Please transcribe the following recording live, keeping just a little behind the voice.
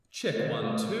Check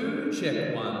 1, 2,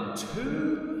 check 1,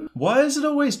 2. Why is it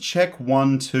always check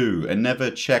 1, 2 and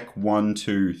never check 1,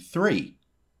 2, 3?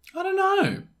 I don't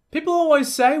know. People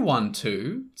always say 1,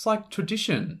 2. It's like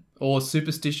tradition. Or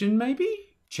superstition, maybe?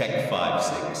 Check 5,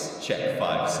 6. Check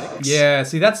 5, 6. Yeah,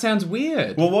 see, that sounds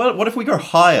weird. Well, what if we go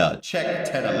higher? Check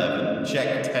 10, 11.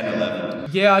 Check 10, 11.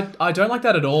 Yeah, I don't like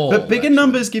that at all. But bigger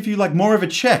numbers give you like more of a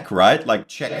check, right? Like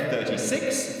check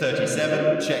 36,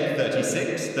 37, check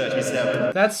 36,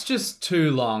 37. That's just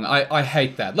too long. I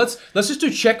hate that. Let's just do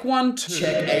check 1, 2.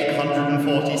 Check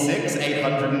 846,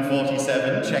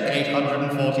 847, check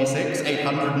 846,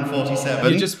 847.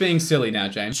 You're just being silly now,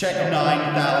 James. Check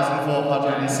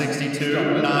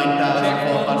 9,462,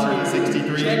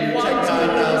 9,463, check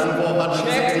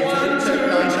 9,463, check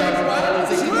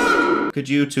 9,463. Could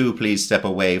you two please step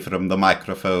away from the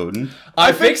microphone?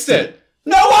 I fixed it.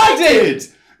 No, I did!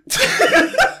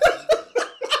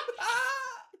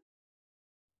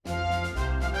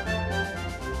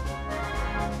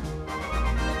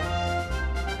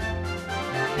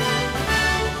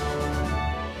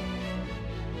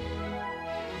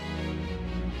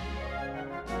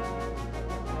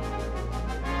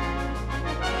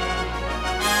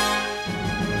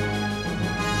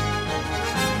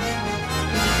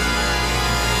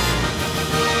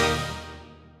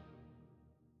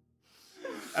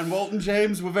 And Walt and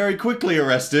James were very quickly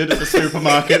arrested at the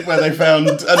supermarket where they found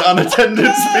an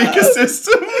unattended speaker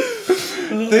system.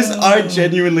 I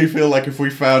genuinely feel like if we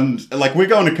found, like, we're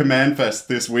going to Command Fest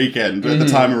this weekend at the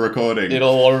time of recording. It'll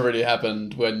already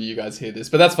happened when you guys hear this,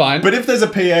 but that's fine. But if there's a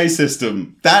PA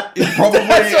system, that is probably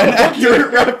an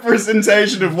accurate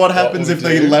representation of what happens if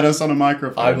they let us on a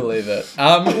microphone. I believe it.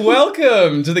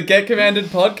 Welcome to the Get Commanded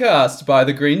podcast by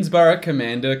the Greensboro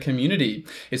Commander community.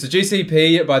 It's a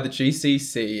GCP by the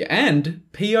GCC and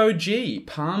POG,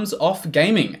 Palms Off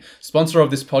Gaming, sponsor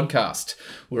of this podcast.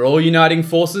 We're all uniting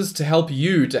forces to help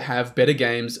you to have better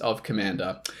games of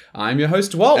Commander. I'm your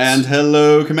host, Walt. And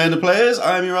hello, Commander players.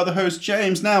 I'm your other host,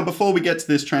 James. Now, before we get to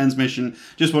this transmission,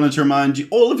 just wanted to remind you,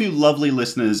 all of you lovely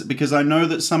listeners, because I know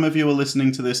that some of you are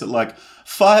listening to this at like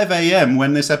 5 a.m.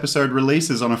 when this episode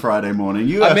releases on a Friday morning.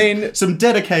 You have some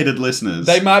dedicated listeners.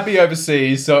 They might be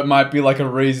overseas, so it might be like a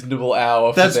reasonable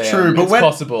hour for them. That's true, but it's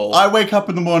possible. I wake up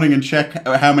in the morning and check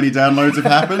how many downloads have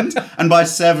happened, and by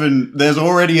 7, there's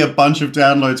already a bunch of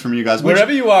downloads from you guys.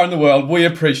 Wherever you are in the world, we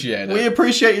appreciate it. We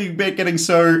appreciate you getting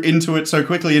so into it so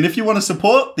quickly, and if you want to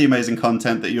support the amazing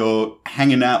content that you're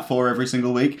hanging out for every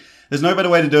single week, there's no better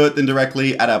way to do it than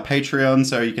directly at our Patreon,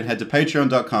 so you can head to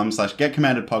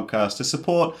patreon.com/getcommandedpodcast to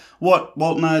support what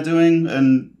Walt and I are doing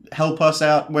and help us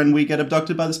out when we get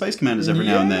abducted by the Space Commanders every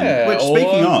now and then. Which,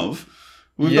 speaking of,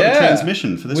 we've got a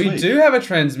transmission for this week. We do have a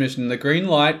transmission. The green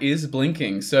light is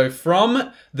blinking. So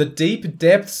from the deep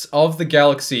depths of the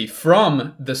galaxy,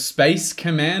 from the Space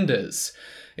Commanders,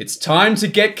 it's time to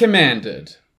get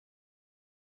commanded.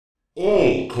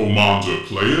 All Commander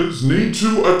players need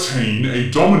to attain a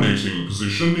dominating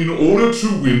position in order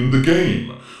to win the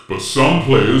game, but some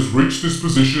players reach this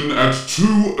position at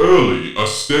too early a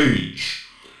stage.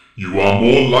 You are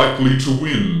more likely to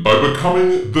win by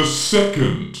becoming the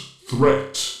second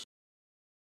threat.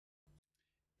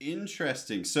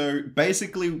 Interesting. So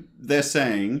basically they're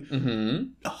saying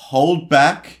hold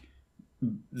back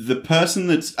the person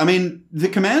that's... I mean, the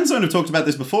Command Zone have talked about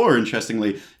this before,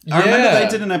 interestingly. I remember they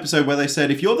did an episode where they said,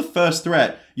 if you're the first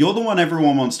threat, you're the one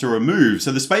everyone wants to remove.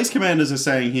 So the Space Commanders are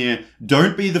saying here,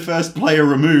 don't be the first player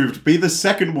removed, be the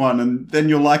second one, and then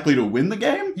you're likely to win the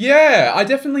game? Yeah, I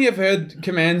definitely have heard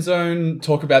Command Zone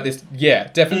talk about this.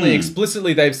 Yeah, definitely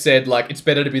explicitly they've said, like, it's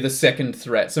better to be the second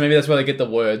threat. So maybe that's where they get the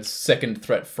words second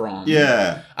threat from.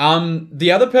 Yeah.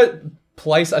 The other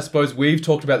place, I suppose we've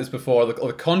talked about this before, or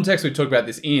the context we've talked about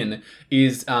this in,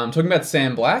 is talking about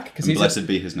Sam Black. Blessed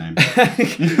be his name.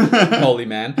 Holy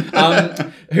man.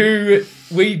 Who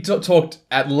we talked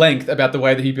at length about the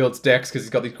way that he builds decks, because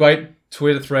he's got these great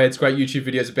Twitter threads, great YouTube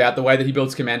videos about the way that he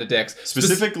builds Commander decks.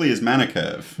 Specifically his mana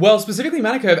curve. Well, specifically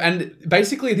mana curve, and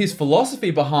basically his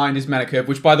philosophy behind his mana curve,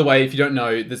 which, by the way, if you don't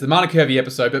know, there's the mana curvey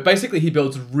episode, but basically he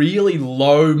builds really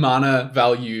low mana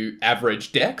value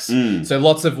average decks. So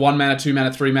lots of 1 mana, 2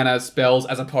 mana, 3 mana spells,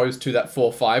 as opposed to that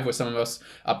 4-5, where some of us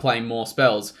are playing more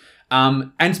spells.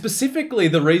 And specifically,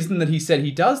 the reason that he said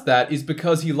he does that is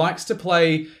because he likes to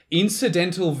play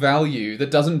incidental value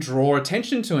that doesn't draw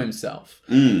attention to himself.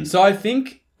 So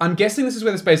I'm guessing this is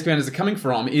where the Space Commanders are coming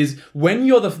from, is when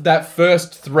you're that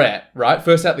first threat, right?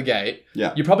 First out the gate,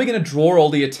 you're probably going to draw all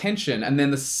the attention, and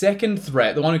then the second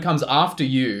threat, the one who comes after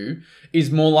you, is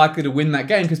more likely to win that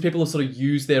game because people have sort of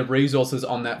used their resources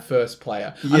on that first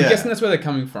player. I'm guessing that's where they're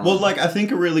coming from. Well, like, I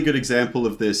think a really good example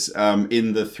of this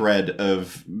in the thread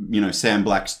of, Sam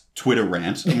Black's Twitter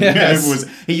rant was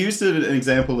he used an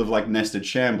example of like Nested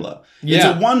Shambler. It's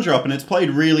a 1-drop and it's played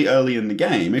really early in the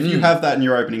game. If you have that in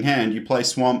your opening hand, you play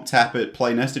Swamp, tap it,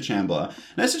 play Nested Shambler.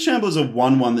 Nested Shambler is a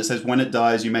 1/1 that says when it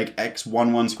dies, you make X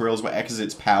 1/1 squirrels where X is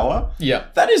its power. Yeah.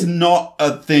 That is not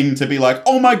a thing to be like,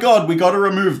 oh my god, we got to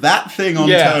remove that thing on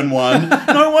turn 1.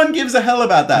 No one gives a hell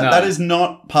about that. No. That is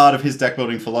not part of his deck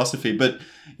building philosophy. But,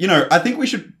 I think we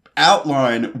should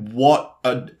outline what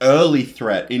an early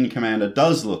threat in Commander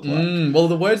does look like. Well,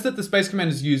 the words that the Space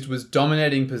Commanders used was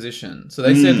dominating position. So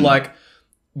they said, like,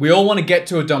 we all want to get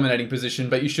to a dominating position,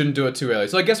 but you shouldn't do it too early.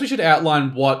 So I guess we should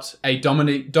outline what a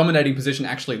dominating position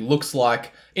actually looks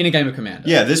like in a game of Commander.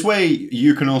 Yeah, this way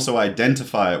you can also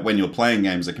identify it when you're playing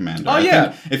games of Commander. I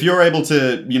think if you're able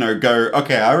to, go,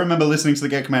 okay, I remember listening to the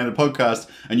Get Commander podcast,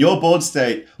 and your board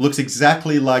state looks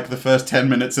exactly like the first 10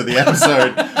 minutes of the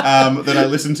episode that I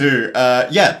listened to.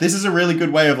 This is a really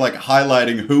good way of like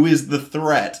highlighting who is the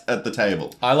threat at the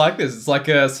table. I like this. It's like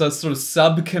a sort of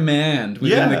sub-command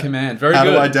within the command. Very How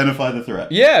good. to identify the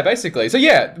threat. Yeah, basically. So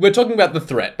we're talking about the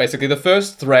threat, basically. The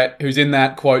first threat who's in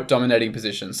that, quote, dominating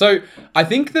position. So I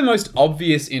think the most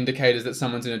obvious indicators that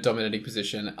someone's in a dominating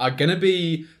position are going to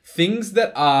be things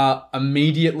that are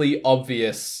immediately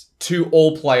obvious to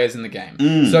all players in the game.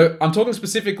 So I'm talking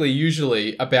specifically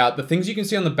usually about the things you can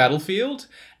see on the battlefield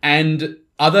and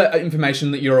other information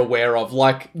that you're aware of,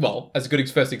 like, well, as a good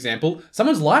first example,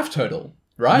 someone's life total.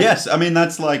 Right? Yes, I mean,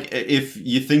 that's like, if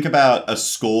you think about a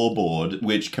scoreboard,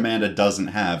 which Commander doesn't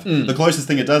have, the closest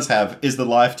thing it does have is the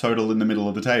life total in the middle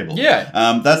of the table.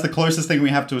 Yeah. That's the closest thing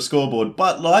we have to a scoreboard,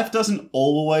 but life doesn't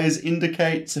always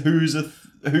indicate who's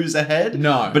ahead.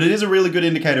 No. But it is a really good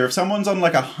indicator. If someone's on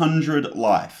like 100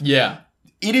 life,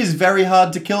 it is very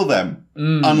hard to kill them.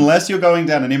 Unless you're going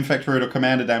down an infect route or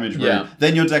commander damage route,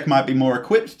 then your deck might be more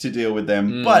equipped to deal with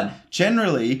them. But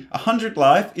generally, 100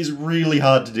 life is really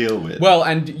hard to deal with. Well,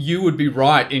 and you would be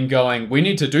right in going, we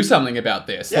need to do something about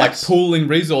this. Yes. Like pooling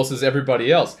resources,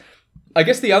 everybody else. I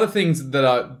guess the other things that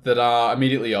are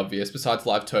immediately obvious besides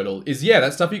life total is,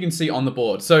 that stuff you can see on the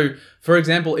board. So, for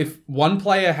example, if one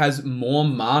player has more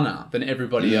mana than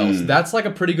everybody else, that's like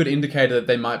a pretty good indicator that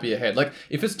they might be ahead. Like,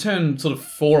 if it's turn sort of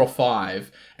 4 or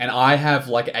 5, and I have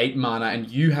like 8 mana and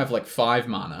you have like 5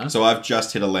 mana. So I've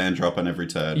just hit a land drop on every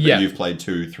turn, but you've played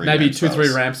 2, 3 maybe ramp 2, 3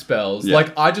 spells. ramp spells. Yeah.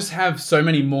 Like, I just have so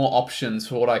many more options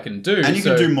for what I can do. And you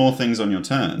can do more things on your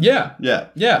turn. Yeah.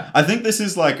 Yeah. I think this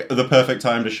is like the perfect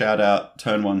time to shout out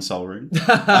turn 1 Sol Ring.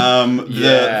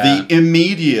 The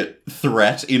immediate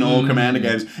threat in all Commander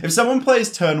games. If someone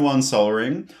plays turn 1 Sol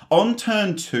Ring, on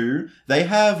turn 2, they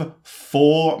have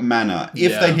 4 mana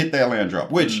if they hit their land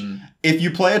drop, which... If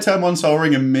you play a turn 1 Sol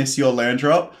Ring and miss your land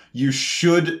drop, you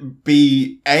should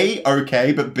be A,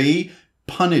 okay, but B,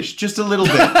 punished just a little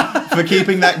bit for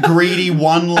keeping that greedy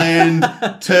 1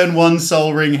 land turn 1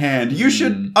 Sol Ring hand. You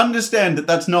should understand that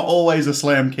that's not always a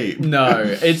slam keep.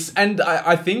 No,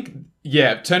 I think,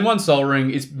 turn 1 Sol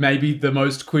Ring is maybe the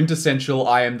most quintessential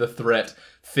I am the threat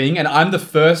thing, and I'm the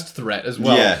first threat as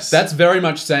well. Yes. That's very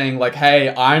much saying, like,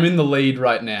 hey, I'm in the lead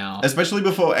right now. Especially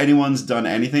before anyone's done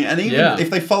anything. And even if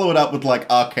they follow it up with, like,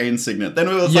 Arcane Signet, then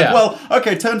it's like, well,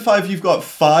 okay, turn 5, you've got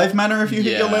 5 mana if you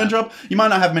hit your land drop. You might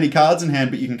not have many cards in hand,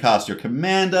 but you can cast your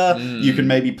commander. You can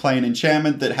maybe play an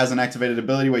enchantment that has an activated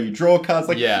ability where you draw cards.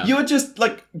 Like, you would just,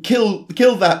 like, kill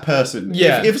that person.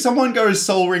 Yeah. If someone goes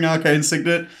Sol Ring Arcane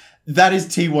Signet, that is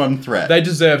T1 threat. They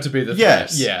deserve to be the threat.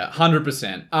 Yes. Yeah,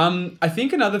 100%. I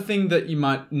think another thing that you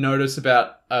might notice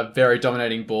about a very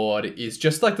dominating board is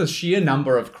just like the sheer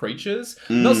number of creatures.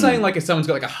 I'm not saying like if someone's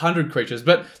got like 100 creatures,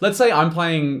 but let's say I'm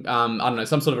playing, I don't know,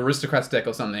 some sort of aristocrats deck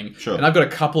or something, and I've got a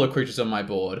couple of creatures on my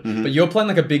board, but you're playing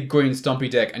like a big green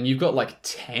stompy deck and you've got like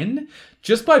 10?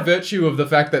 Just by virtue of the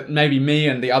fact that maybe me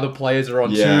and the other players are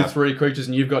on 2, 3 creatures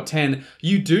and you've got 10,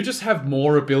 you do just have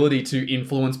more ability to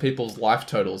influence people's life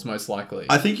totals, most likely.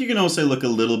 I think you can also look a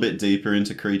little bit deeper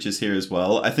into creatures here as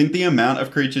well. I think the amount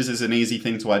of creatures is an easy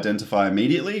thing to identify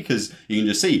immediately because you can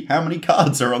just see how many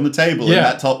cards are on the table in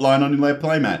that top line on your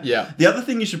playmat. Yeah. The other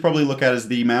thing you should probably look at is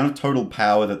the amount of total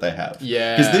power that they have.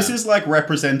 Yeah. Because this is like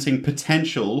representing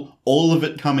potential all of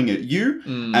it coming at you.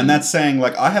 And that's saying,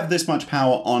 like, I have this much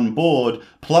power on board,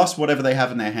 plus whatever they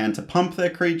have in their hand to pump their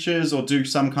creatures or do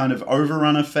some kind of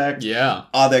overrun effect. Yeah.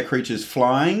 Are their creatures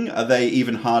flying? Are they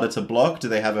even harder to block? Do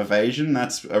they have evasion?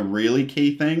 That's a really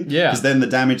key thing. Yeah. Because then the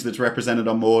damage that's represented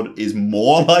on board is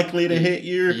more likely to hit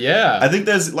you. Yeah. I think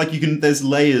there's, like, there's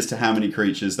layers to how many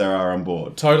creatures there are on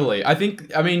board. Totally. I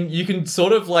mean, you can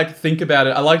sort of, like, think about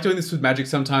it. I like doing this with Magic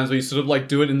sometimes, where you sort of, like,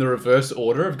 do it in the reverse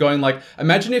order of going, like,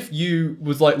 imagine if you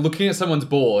was, like, looking at someone's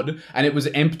board and it was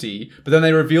empty, but then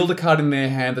they revealed a card in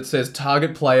their hand that says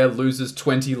target player loses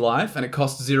 20 life and it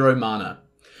costs 0 mana.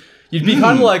 You'd be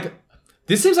kind of like,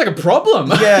 this seems like a problem.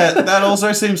 Yeah, that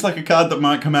also seems like a card that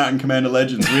might come out in Commander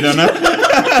Legends. We don't know.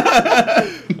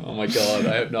 Oh my god,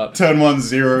 I hope not. Turn 1,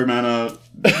 0 mana,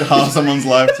 half someone's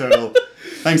life total.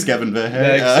 Thanks, Gavin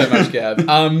Verhey. Thanks so much,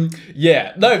 Gav.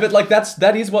 Yeah, no, but like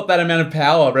that is what that amount of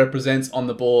power represents on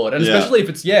the board, and especially if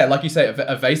it's like you say,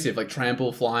 evasive, like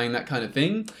trample, flying, that kind of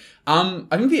thing.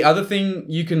 I think the other thing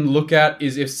you can look at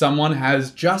is if someone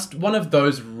has just one of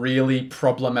those really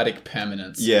problematic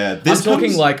permanents. Yeah, I'm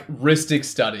talking like Rhystic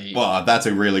Study. Wow, that's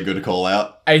a really good call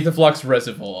out. Aetherflux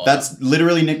Reservoir. That's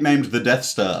literally nicknamed the Death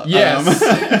Star.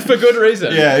 Yes, for good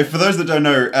reason. Yeah, for those that don't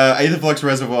know, Aetherflux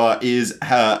Reservoir is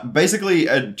basically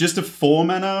just a 4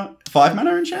 mana, 5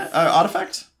 mana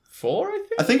artifact. 4, I think?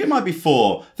 I think it might be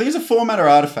 4. I think it's a 4 mana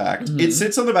artifact. Mm-hmm. It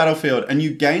sits on the battlefield and you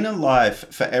gain a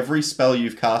life for every spell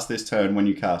you've cast this turn when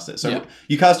you cast it. So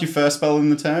you cast your first spell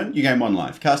in the turn, you gain 1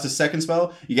 life. Cast a second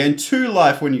spell, you gain 2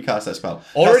 life when you cast that spell.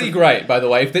 Already great, by the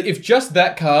way. If just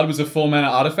that card was a 4 mana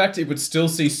artifact, it would still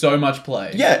see so much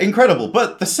play. Yeah, incredible.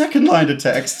 But the second line of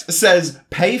text says,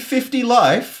 pay 50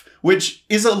 life, which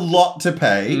is a lot to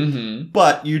pay,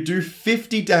 but you do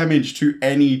 50 damage to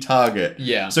any target.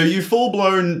 Yeah. So you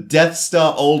full-blown Death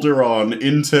Star Alderaan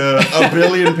into a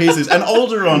billion pieces. And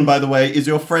Alderaan, by the way, is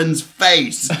your friend's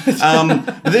face.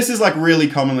 This is like really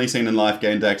commonly seen in life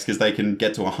gain decks because they can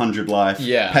get to 100 life,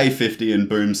 pay 50 and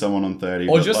boom someone on 30.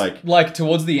 Or just like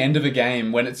towards the end of a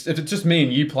game when if it's just me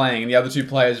and you playing and the other 2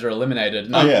 players are eliminated.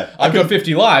 And I've got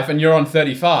 50 life and you're on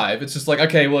 35. It's just like,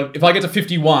 okay, well, if I get to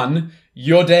 51...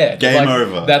 you're dead. Game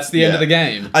over. That's the end of the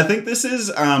game. I think this is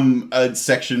a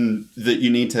section that you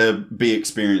need to be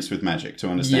experienced with Magic to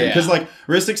understand. Because like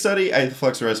Rhystic Study,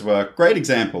 Aetherflux Reservoir, great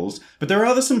examples, but there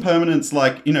are some permanents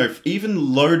like,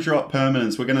 even low drop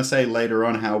permanents. We're going to say later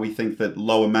on how we think that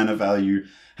lower mana value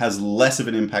has less of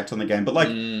an impact on the game. But like...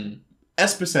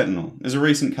 Esper Sentinel is a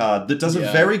recent card that does a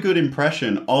very good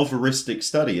impression of Rhystic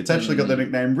Study. It's actually got the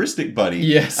nickname Rhystic Buddy.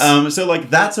 Yes. So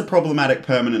like that's a problematic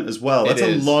permanent as well. That's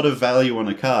a lot of value on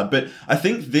a card. But I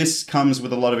think this comes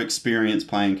with a lot of experience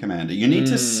playing Commander. You need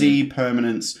to see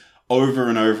permanents over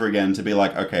and over again to be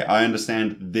like, okay, I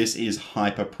understand this is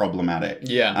hyper problematic.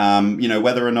 Yeah.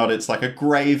 Whether or not it's like a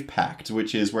Grave Pact,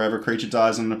 which is wherever a creature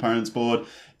dies on an opponent's board,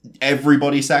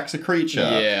 everybody sacks a creature.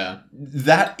 Yeah.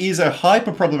 That is a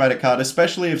hyper problematic card,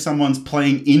 especially if someone's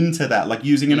playing into that, like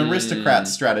using an aristocrat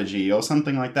strategy or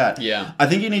something like that. Yeah. I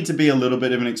think you need to be a little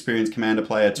bit of an experienced Commander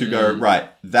player to go,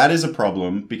 right, that is a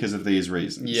problem because of these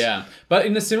reasons. Yeah. But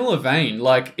in a similar vein,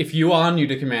 like if you are new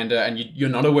to Commander and you're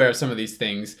not aware of some of these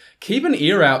things, keep an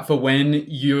ear out for when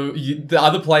the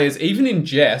other players, even in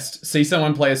jest, see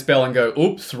someone play a spell and go,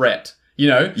 oops, threat.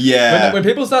 Yeah. When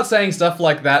people start saying stuff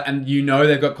like that and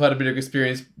they've got quite a bit of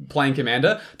experience playing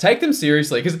Commander, take them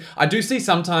seriously. Because I do see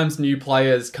sometimes new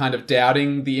players kind of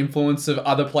doubting the influence of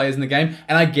other players in the game.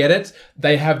 And I get it.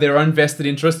 They have their own vested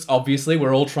interests. Obviously,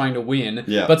 we're all trying to win.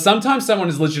 Yeah. But sometimes someone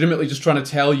is legitimately just trying to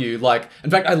tell you, like... In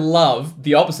fact, I love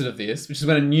the opposite of this, which is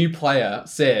when a new player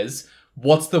says...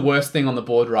 what's the worst thing on the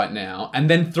board right now? And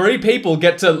then 3 people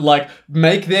get to, like,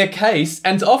 make their case,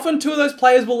 and often 2 of those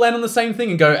players will land on the same thing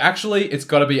and go, actually, it's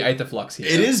got to be Aetherflux here.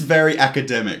 It is very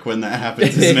academic when that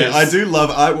happens, isn't it? I do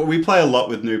love... we play a lot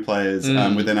with new players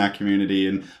within our community,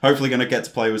 and hopefully going to get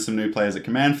to play with some new players at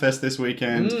Command Fest this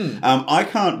weekend. I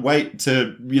can't wait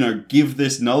to, give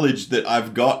this knowledge that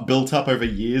I've got built up over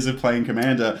years of playing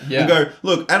Commander and go,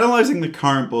 look, analysing the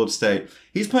current board state,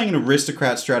 he's playing an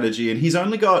aristocrat strategy, and he's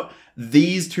only got...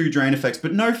 these 2 drain effects,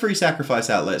 but no free sacrifice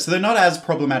outlet. So they're not as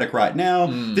problematic right now.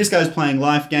 This guy's playing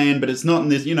life gain, but it's not in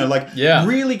this,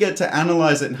 really get to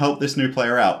analyze it and help this new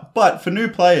player out. But for new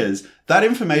players, that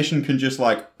information can just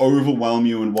like overwhelm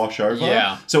you and wash over.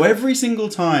 Yeah. So every single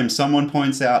time someone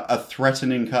points out a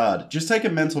threatening card, just take a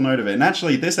mental note of it. And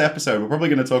actually, this episode, we're probably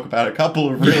going to talk about a couple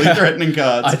of really threatening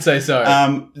cards. I'd say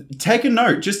so. Take a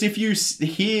note. Just if you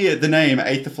hear the name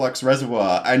Aetherflux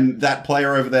Reservoir and that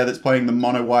player over there that's playing the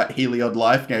mono white Heliod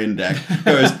life gain deck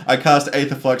goes, I cast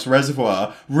Aetherflux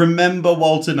Reservoir, remember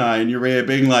Walter and I in your ear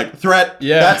being like, threat.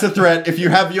 Yeah. That's a threat. If you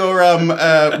have your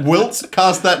wilt,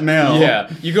 cast that now.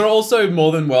 Yeah. You're also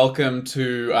more than welcome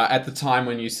to, at the time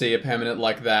when you see a permanent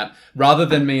like that, rather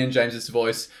than me and James's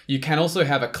voice, you can also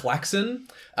have a klaxon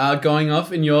going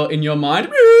off in your mind.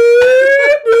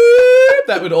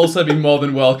 That would also be more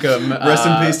than welcome. Rest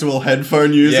in peace to all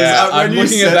headphone users. Yeah, I'm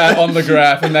looking at that on the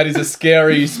graph, and that is a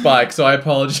scary spike, so I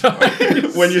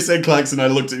apologize. When you said klaxon, I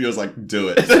looked at you, I was like, do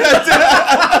it.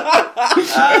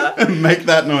 Make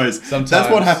that noise. Sometimes.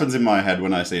 That's what happens in my head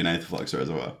when I see an Aetherflux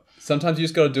Reservoir. Sometimes you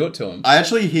just got to do it to him. I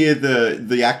actually hear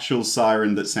the actual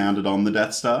siren that sounded on the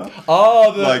Death Star.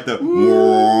 Oh, like the...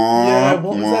 Yeah,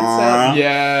 what was that sound?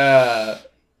 Yeah.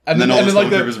 And then all the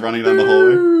stormtroopers running down the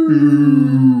hallway.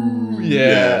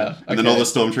 Yeah. And then all the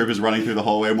stormtroopers running through the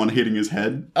hallway and one hitting his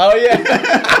head. Oh,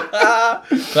 yeah.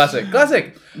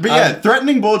 Classic. But yeah,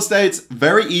 threatening board states,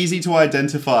 very easy to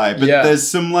identify, but there's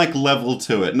some like level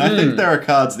to it. And I think there are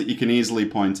cards that you can easily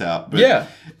point out. But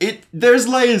there's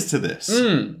layers to this.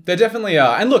 There definitely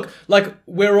are. And look, like,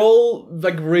 we're all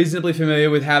like reasonably familiar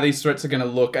with how these threats are going to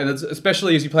look, and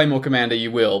especially as you play more Commander,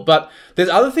 you will. But there's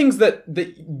other things that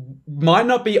might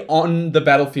not be on the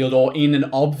battlefield or in an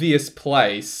obvious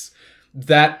place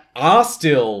that are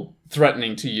still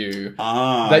threatening to you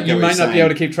that you may not be able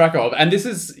to keep track of. And this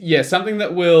is, something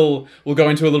that we'll go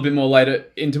into a little bit more later,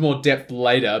 into more depth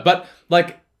later. But,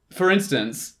 like, for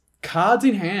instance, cards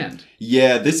in hand.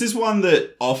 Yeah, this is one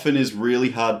that often is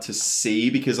really hard to see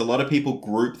because a lot of people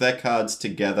group their cards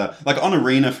together. Like on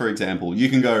Arena, for example, you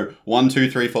can go 1,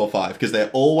 2, 3, 4, 5 because they're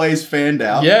always fanned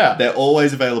out. Yeah. They're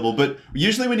always available. But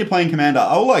usually when you're playing Commander,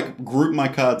 I'll like group my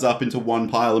cards up into one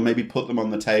pile and maybe put them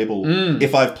on the table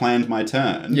if I've planned my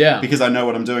turn. Yeah. Because I know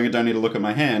what I'm doing. I don't need to look at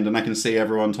my hand and I can see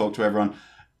everyone, talk to everyone.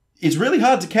 It's really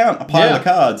hard to count a pile of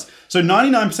cards. So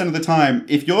 99% of the time,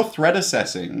 if you're threat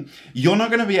assessing, you're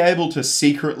not going to be able to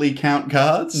secretly count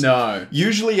cards. No.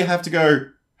 Usually you have to go,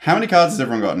 how many cards has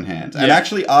everyone got in hand? And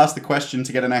actually ask the question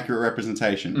to get an accurate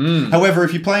representation. However,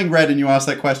 if you're playing red and you ask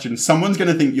that question, someone's going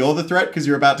to think you're the threat because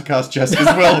you're about to cast Jeska's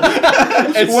Will.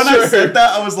 When I said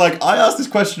that, I was like, I ask this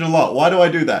question a lot. Why do I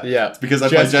do that? Yeah. It's because I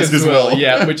play Jeska's Will.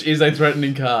 Yeah, which is a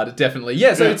threatening card, definitely.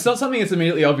 Yeah, so it's not something that's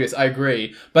immediately obvious, I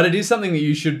agree. But it is something that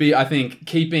you should be, I think,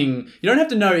 keeping... You don't have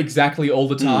to know exactly all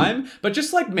the time, but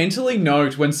just like mentally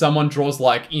note when someone draws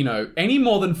like, any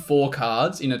more than 4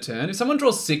 cards in a turn. If someone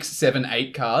draws 6, 7,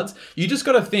 8 cards, you just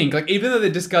got to think, like, even though they're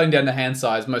discarding down to hand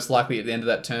size, most likely at the end of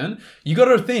that turn, you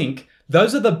got to think,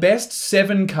 those are the best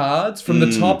 7 cards from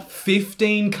the top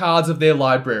 15 cards of their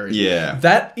library. Yeah.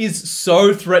 That is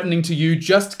so threatening to you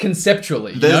just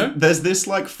conceptually, There's this,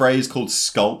 like, phrase called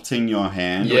sculpting your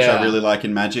hand, which I really like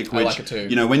in Magic, which, I like it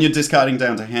too. When you're discarding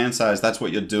down to hand size, that's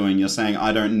what you're doing. You're saying,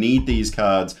 I don't need these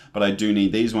cards, but I do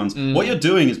need these ones. What you're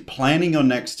doing is planning your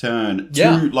next turn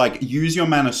to, like, use your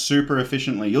mana super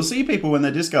efficiently. You'll see people when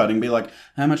they're discarding be like,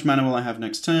 how much mana will I have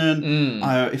next turn?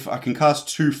 If I can cast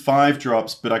 2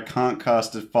 5-drops, but I can't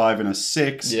cast a 5 and a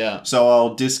 6. Yeah. So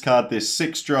I'll discard this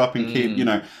 6-drop and keep,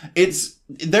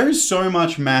 there is so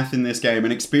much math in this game,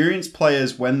 and experienced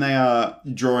players, when they are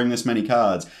drawing this many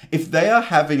cards, if they are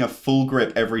having a full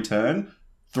grip every turn,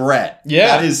 threat.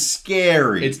 Yeah. That is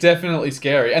scary. It's definitely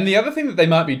scary. And the other thing that they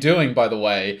might be doing, by the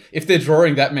way, if they're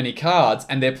drawing that many cards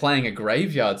and they're playing a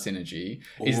graveyard synergy,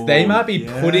 is they might be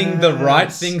putting the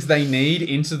right things they need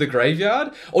into the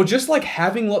graveyard, or just like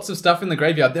having lots of stuff in the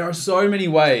graveyard. There are so many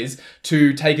ways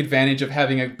to take advantage of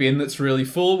having a bin that's really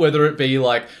full, whether it be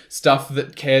like stuff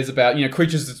that cares about,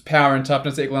 creatures that's power and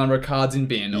toughness equal number of cards in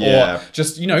bin, or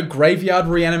just, graveyard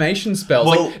reanimation spells.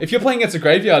 Well, like, if you're playing against a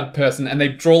graveyard person and they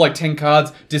draw like 10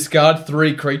 cards, discard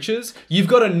 3 creatures, you've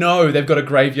got to know they've got a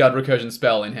graveyard recursion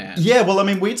spell in hand. Yeah, well, I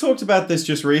mean, we talked about this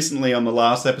just recently on the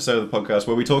last episode of the podcast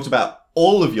where we talked about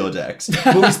all of your decks,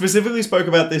 but we specifically spoke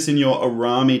about this in your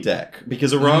Arami deck,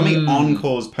 because Arami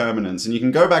encores permanence, and you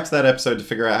can go back to that episode to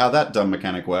figure out how that dumb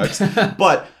mechanic works.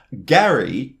 But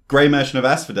Gary Grey Merchant of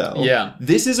Asphodel. Yeah.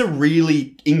 This is a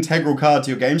really integral card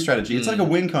to your game strategy. It's like a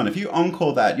win con. If you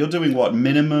encore that, you're doing what?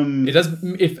 Minimum... It does.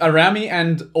 If Arami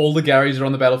and all the Garys are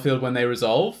on the battlefield when they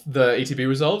resolve, the ETB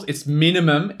resolves, it's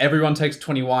minimum, everyone takes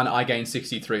 21, I gain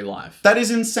 63 life. That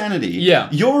is insanity. Yeah.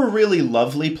 You're a really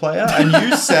lovely player, and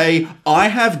you say, I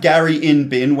have Gary in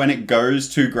bin when it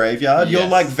goes to graveyard. Yes. You're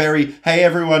like very, hey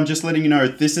everyone, just letting you know,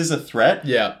 this is a threat.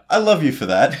 Yeah. I love you for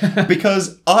that,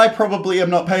 because I probably am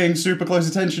not paying super close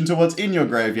attention to what's in your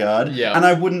graveyard, Yeah. and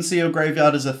I wouldn't see your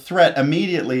graveyard as a threat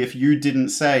immediately if you didn't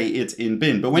say it's in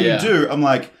bin. But when you do, I'm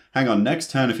like, hang on, next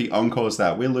turn if he encores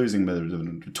that, we're losing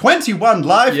 21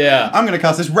 life? Yeah. I'm going to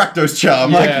cast this Rakdos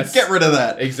Charm. Yes. Like, get rid of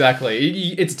that.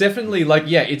 Exactly. It's definitely like,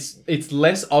 it's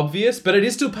less obvious, but it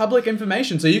is still public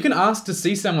information. So you can ask to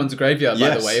see someone's graveyard,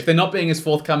 by the way, if they're not being as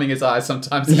forthcoming as I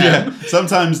sometimes am. Yeah,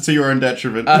 sometimes to your own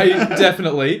detriment.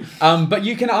 Definitely. But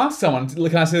you can ask someone,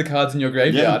 can I see the cards in your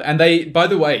graveyard? Yeah. And they, by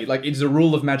the way, like it's a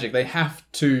rule of Magic, they have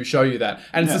to show you that.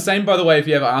 And it's the same, by the way, if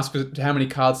you ever ask for how many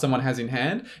cards someone has in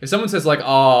hand. If someone says like,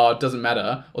 it doesn't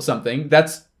matter or something,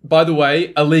 that's, by the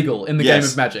way, illegal in the game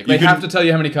of Magic. They have to tell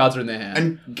you how many cards are in their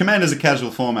hand. And Commander's a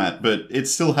casual format, but it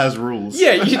still has rules.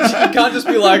 Yeah, you can't just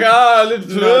be like, I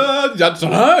don't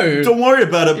know. Don't worry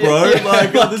about it, bro. Yeah,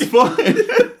 like, this fine.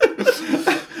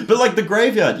 But like the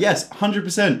graveyard, yes,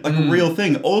 100%, like a real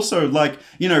thing. Also, like,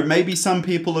 you know, maybe some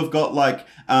people have got like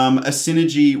a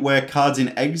synergy where cards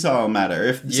in exile matter.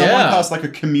 If someone casts like a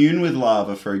Commune with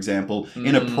Lava, for example,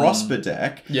 in a Prosper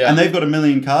deck, and they've got 1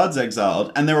 million cards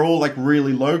exiled, and they're all like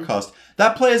really low cost,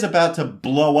 that player's about to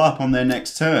blow up on their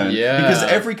next turn. Yeah. Because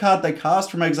every card they cast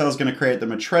from exile is going to create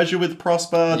them a treasure with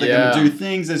Prosper. They're going to do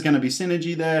things. There's going to be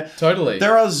synergy there. Totally.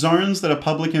 There are zones that are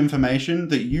public information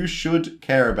that you should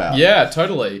care about. Yeah,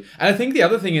 totally. And I think the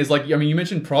other thing is, like, I mean, you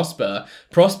mentioned Prosper.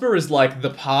 Prosper is like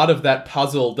the part of that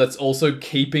puzzle that's also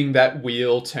keeping that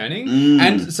wheel turning.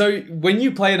 And so when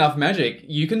you play enough Magic,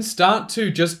 you can start to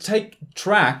just take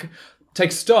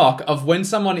stock of when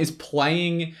someone is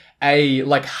playing a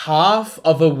like half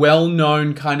of a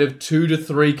well-known kind of 2 to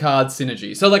 3 card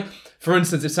synergy. So like, for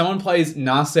instance, if someone plays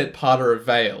Narset Parter of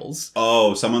Veils...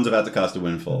 Oh, someone's about to cast a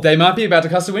Windfall. They might be about to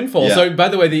cast a Windfall. Yeah. So, by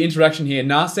the way, the interaction here,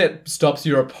 Narset stops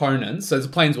your opponents, so it's a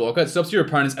Planeswalker, it stops your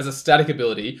opponents as a static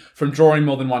ability from drawing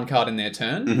more than 1 card in their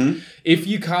turn. If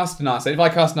you cast Narset, if I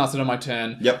cast Narset on my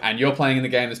turn, and you're playing in the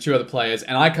game, there's 2 other players,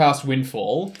 and I cast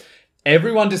Windfall,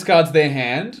 everyone discards their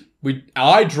hand...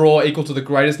 I draw equal to the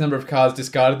greatest number of cards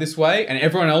discarded this way, and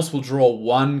everyone else will draw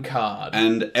 1 card.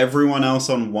 And everyone else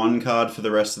on 1 card for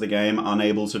the rest of the game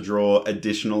unable to draw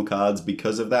additional cards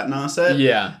because of that Narset.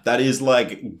 Yeah. That is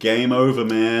like game over,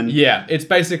 man. Yeah, it's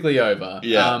basically over.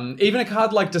 Yeah. Even a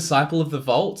card like Disciple of the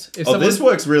Vault. If this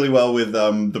works really well with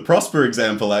the Prosper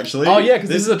example, actually. Oh, yeah, because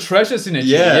this is a treasure synergy.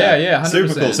 Yeah, 100%.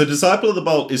 Super cool. So Disciple of the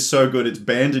Vault is so good. It's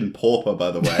banned in Pauper, by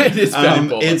the way. It is banned in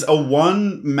Pauper. It's a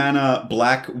 1 mana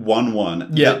black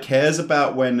 1/1 that cares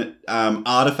about when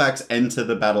artifacts enter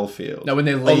the battlefield. No, when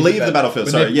they leave the battlefield.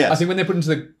 Sorry, yes. I think when they're put into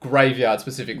the graveyard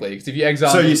specifically, because if you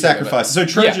exile... So you sacrifice. So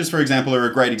treasures, for example, are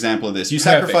a great example of this. You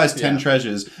sacrifice 10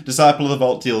 treasures, Disciple of the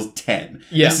Vault deals 10.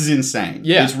 Yeah. This is insane.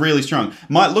 Yeah. It's really strong.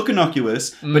 Might look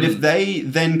innocuous, but if they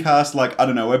then cast, like, I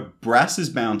don't know, a Brass's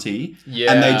Bounty,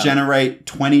 and they generate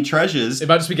 20 treasures... It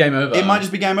might just be game over. It might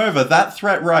just be game over. That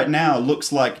threat right now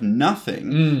looks like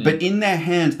nothing, but in their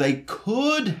hand, they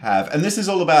could have... And this is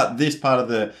all about this part of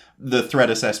the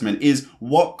threat assessment, is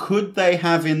what could they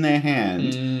have in their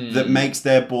hand that makes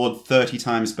their board 30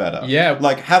 times better? Yeah.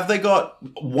 Like, have they got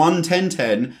 1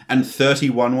 10/10 and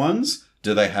 31 ones?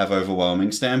 Do they have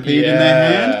Overwhelming Stampede in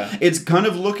their hand? It's kind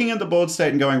of looking at the board state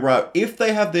and going, right, if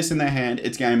they have this in their hand,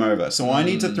 it's game over. So I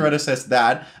need to threat assess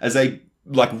that as a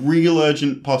like real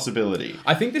urgent possibility.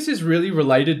 I think this is really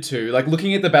related to, like,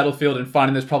 looking at the battlefield and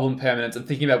finding those problem permanents and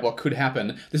thinking about what could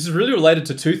happen. This is really related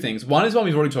to 2 things. One is one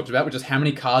we've already talked about, which is how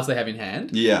many cards they have in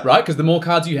hand. Yeah. Right? Because the more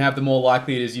cards you have, the more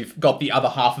likely it is you've got the other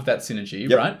half of that synergy,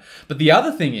 right? But the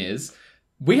other thing is,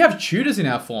 we have tutors in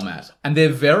our format, and they're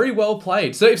very well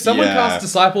played. So if someone casts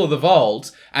Disciple of the Vault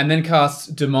and then casts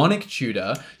Demonic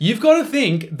Tutor, you've got to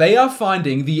think they are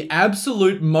finding the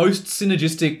absolute most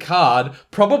synergistic card,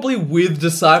 probably with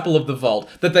Disciple of the Vault,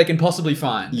 that they can possibly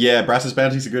find. Yeah, Brass's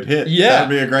Bounty's a good hit. Yeah. That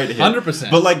would be a great hit.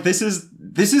 100%. But like, this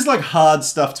is like hard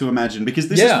stuff to imagine, because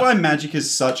this is why Magic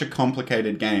is such a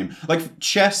complicated game. Like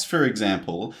chess, for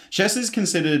example, chess is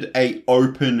considered a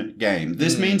open game.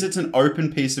 This means it's an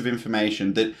open piece of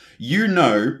information that you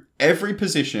know every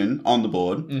position on the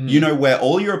board, you know where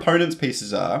all your opponent's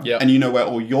pieces are, and you know where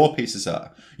all your pieces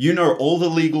are. You know all the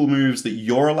legal moves that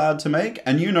you're allowed to make,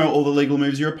 and you know all the legal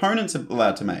moves your opponents are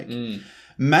allowed to make.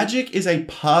 Magic is a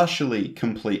partially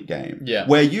complete game. Yeah.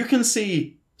 Where you can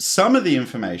see some of the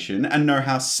information and know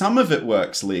how some of it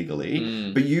works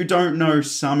legally, but you don't know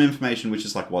some information, which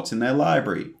is like what's in their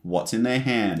library, what's in their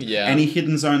hand, any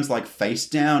hidden zones like face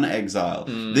down exile.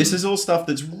 This is all stuff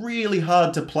that's really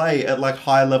hard to play at like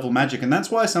high level Magic, and that's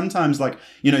why sometimes like,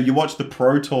 you know, you watch the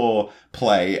Pro Tour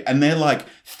play and they're like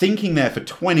thinking there for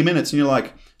 20 minutes and you're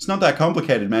like, it's not that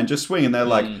complicated, man. Just swing. And they're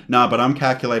like, nah, but I'm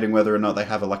calculating whether or not they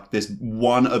have like this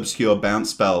one obscure bounce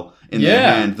spell in their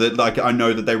hand that like I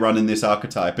know that they run in this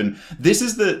archetype. And this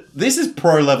is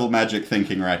pro level Magic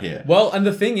thinking right here. Well, and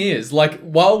the thing is, like,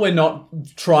 while we're not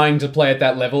trying to play at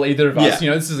that level, either of us, you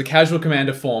know, this is a casual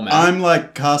Commander format. I'm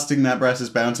like casting that Brass's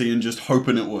Bounty and just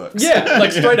hoping it works. Yeah,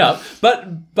 like straight up.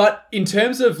 But in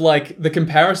terms of like the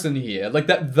comparison here, like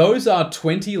those are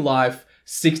 20 life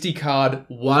 60 card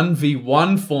 1v1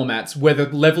 formats where the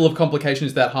level of complication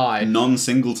is that high.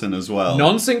 Non-singleton as well.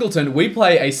 Non-singleton. We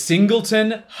play a singleton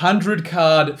 100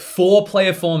 card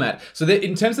 4-player format. So that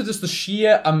in terms of just the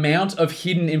sheer amount of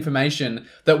hidden information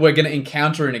that we're going to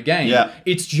encounter in a game,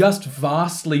 it's just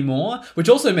vastly more, which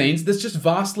also means there's just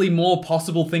vastly more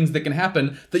possible things that can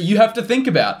happen that you have to think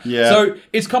about. Yeah. So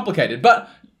it's complicated, but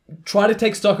try to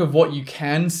take stock of what you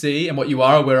can see and what you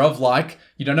are aware of, like,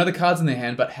 you don't know the cards in their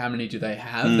hand, but how many do they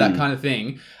have? That kind of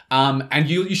thing. And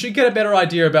you should get a better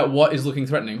idea about what is looking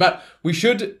threatening. But we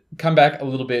should come back a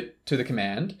little bit to the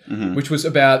command, which was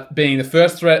about being the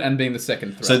first threat and being the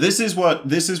second threat. So this is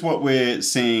what we're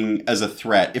seeing as a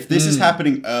threat. If this is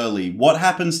happening early, what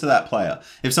happens to that player?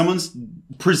 If someone's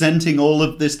presenting all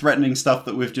of this threatening stuff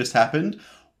that we've just happened,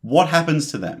 what happens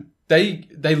to them?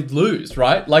 They lose,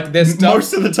 right? Like their stuff,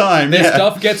 most of the time, their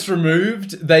stuff gets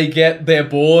removed. They get their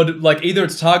board, like either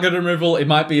it's target removal, it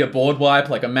might be a board wipe,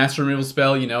 like a mass removal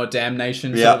spell, you know, a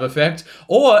damnation sort of effect,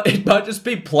 or it might just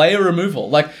be player removal.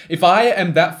 Like if I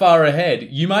am that far ahead,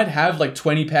 you might have like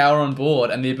 20 power on board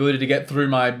and the ability to get through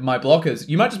my blockers.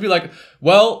 You might just be like,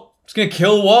 well, it's gonna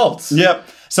kill Waltz. Yep.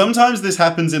 Sometimes this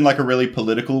happens in like a really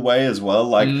political way as well.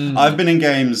 Like I've been in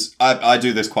games, I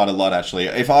do this quite a lot actually.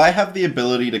 If I have the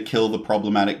ability to kill the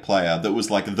problematic player that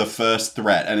was like the first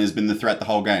threat and has been the threat the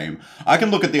whole game, I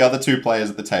can look at the other two players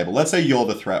at the table. Let's say you're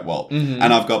the threat, Walt, and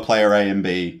I've got player A and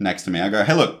B next to me. I go,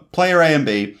 hey look, player A and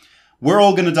B, we're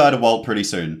all going to die to Walt pretty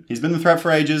soon. He's been the threat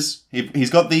for ages. He's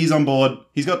got these on board.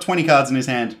 He's got 20 cards in his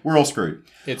hand. We're all screwed.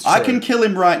 I can kill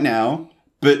him right now.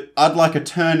 But I'd like a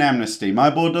turn amnesty.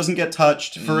 My board doesn't get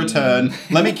touched for a turn.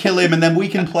 Let me kill him and then we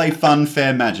can play fun,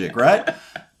 fair Magic, right?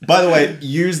 By the way,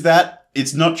 use that.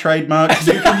 It's not trademarked.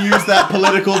 You can use that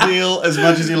political deal as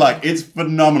much as you like. It's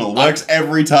phenomenal. Works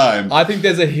every time. I think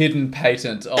there's a hidden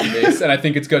patent on this, and I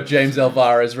think it's got James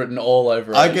Alvarez written all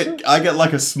over it. I get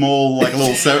like a small, like a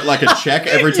little, like a check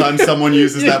every time someone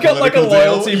uses that political deal. You've got like a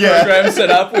loyalty program set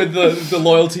up with the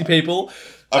loyalty people.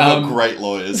 I've got great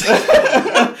lawyers.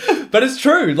 But it's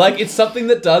true. Like, it's something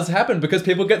that does happen because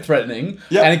people get threatening.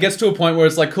 Yep. And it gets to a point where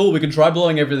it's like, cool, we can try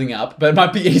blowing everything up, but it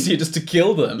might be easier just to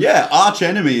kill them. Yeah, Arch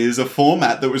Enemy is a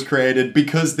format that was created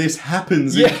because this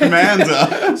happens in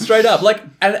Commander. Straight up. Like,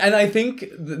 and I think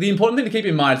the important thing to keep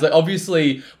in mind is, like,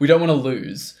 obviously, we don't want to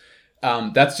lose.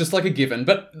 That's just like a given.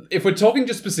 But if we're talking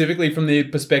just specifically from the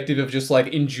perspective of just like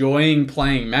enjoying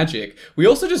playing Magic, we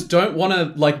also just don't want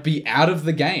to like be out of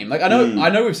the game. Like I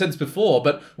know we've said this before,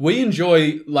 but we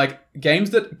enjoy like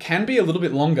games that can be a little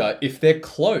bit longer if they're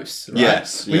close. Right?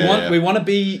 Yes. We want to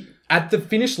be at the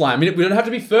finish line. I mean, we don't have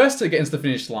to be first to get into the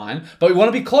finish line, but we want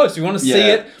to be close. We want to see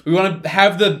it. We want to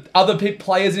have the other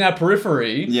players in our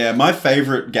periphery. Yeah, my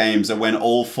favorite games are when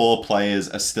all four players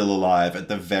are still alive at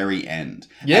the very end.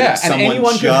 Yeah, and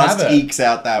anyone just can have it. ekes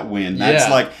out that win. That's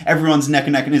like everyone's neck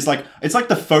and neck, and it's like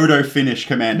the photo finish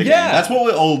Commander game. That's what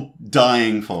we're all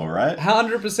dying for, right?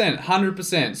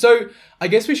 100%. So I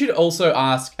guess we should also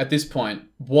ask at this point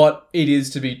what it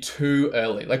is to be too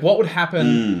early. Like, what would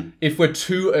happen if we're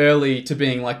too early to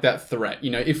being like that threat? You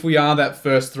know, if we are that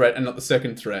first threat and not the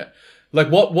second threat. Like,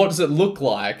 what does it look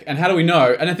like, and how do we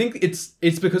know? And I think it's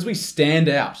because we stand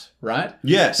out, right?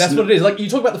 Yes. That's what it is. Like, you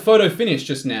talk about the photo finish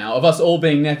just now of us all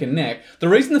being neck and neck. The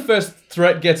reason the first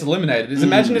threat gets eliminated is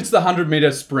imagine it's the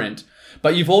 100-meter sprint,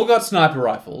 but you've all got sniper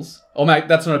rifles. Oh, mate,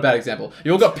 that's not a bad example.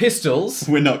 You've all got pistols.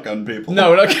 We're not gun people.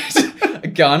 No, we're not. A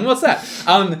gun? What's that?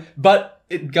 But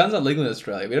guns aren't legal in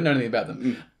Australia. We don't know anything about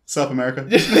them. South America.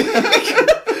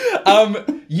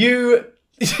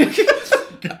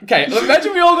 Okay,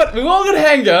 imagine we all got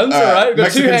handguns, all right? We've got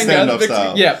Mexican 2 handguns.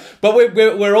 style. Yeah, but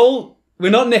we're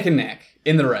not neck and neck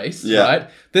in the race, right?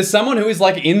 There's someone who is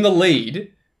like in the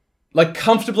lead, like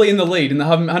comfortably in the lead in the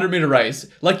 100-meter race,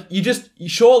 like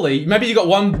surely, maybe you got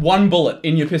one bullet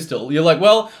in your pistol. You're like,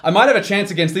 well, I might have a chance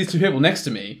against these two people next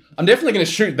to me. I'm definitely going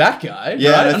to shoot that guy.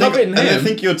 Yeah, right? I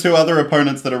think your two other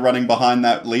opponents that are running behind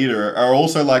that leader are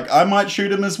also like, I might shoot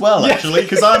him as well, actually,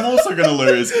 because I'm also going to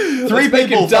lose. 3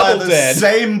 people fire the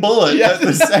same bullet at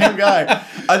the same guy.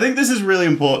 I think this is really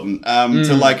important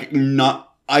to like not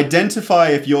identify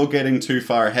if you're getting too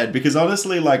far ahead, because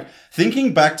honestly, like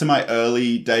thinking back to my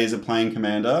early days of playing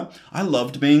Commander, I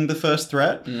loved being the first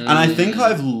threat, and I think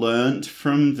I've learnt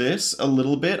from this a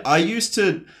little bit.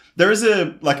 There is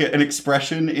an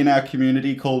expression in our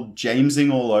community called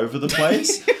Jamesing all over the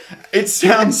place. It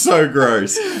sounds so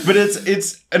gross, but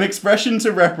it's an expression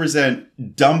to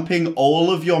represent dumping all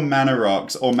of your mana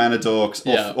rocks or mana dorks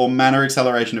or mana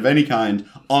acceleration of any kind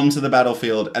onto the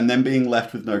battlefield and then being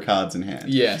left with no cards in hand.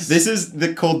 Yes. This is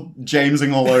called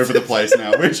Jamesing all over the place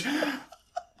now, which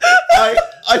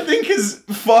I think is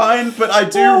fine, but I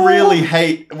do really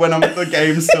hate when I'm at the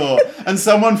game store and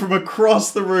someone from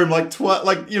across the room,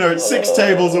 6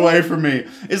 tables away from me,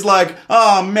 is like,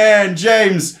 "Oh man,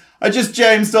 James, I just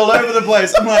Jamesed all over the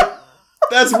place." I'm like,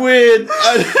 that's weird.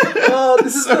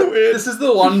 This is so weird. This is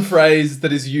the one phrase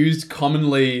that is used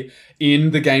commonly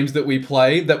in the games that we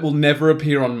play that will never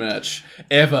appear on merch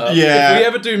ever. Yeah. If we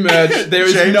ever do merch, there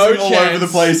is no chance. All over the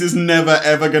place is never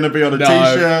ever going to be on a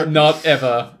t-shirt. Not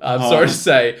ever. I'm sorry to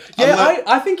say. Yeah,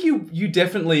 I think you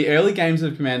definitely, early games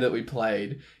of Commander that we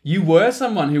played, you were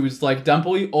someone who was like, dump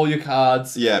all your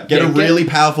cards. Yeah, get a really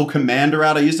powerful commander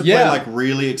out. I used to play like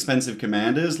really expensive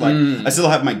commanders. Like I still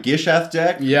have my Gishath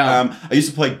deck. Yeah. I used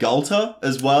to play Gulta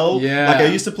as well. Yeah. Like I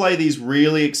used to play these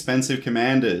really expensive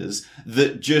commanders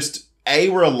that just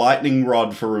were a lightning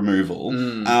rod for removal,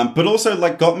 but also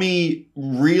like got me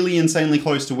really insanely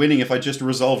close to winning if I just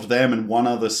resolved them and one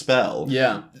other spell.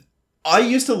 Yeah. I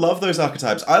used to love those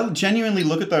archetypes. I genuinely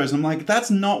look at those and I'm like, that's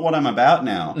not what I'm about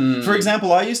now. For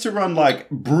example, I used to run like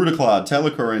Brutaclad,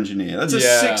 Telecore Engineer. That's a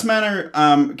 6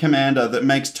 mana commander that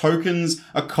makes tokens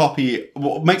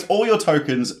makes all your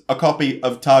tokens a copy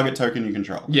of target token you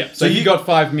control. Yeah. So you got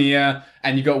 5 Mia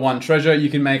and you got 1 treasure,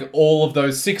 you can make all of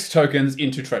those 6 tokens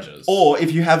into treasures. Or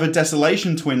if you have a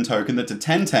Desolation Twin token that's a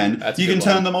 10/10, you can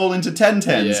turn them all into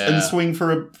 10/10s and swing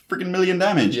for a freaking million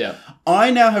damage. Yeah.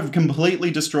 I now have completely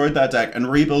destroyed that deck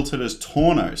and rebuilt it as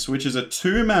Tornos, which is a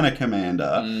 2 mana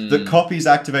commander that copies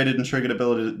activated and triggered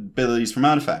abilities from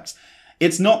artifacts.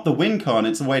 It's not the win con,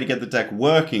 it's a way to get the deck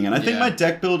working. And I think my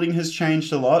deck building has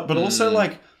changed a lot, but also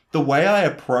like the way I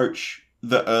approach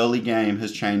the early game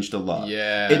has changed a lot.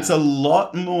 Yeah. It's a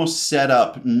lot more set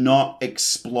up, not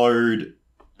explode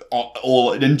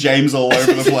and James all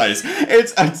over the place.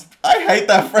 I hate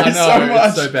that phrase so much.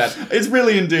 It's so bad. It's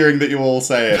really endearing that you all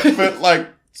say it, but like,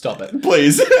 stop it,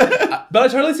 please. But I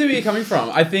totally see where you're coming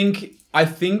from. I think,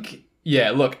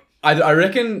 yeah. Look, I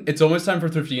reckon it's almost time for a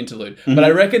Thrifty interlude. But I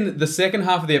reckon the second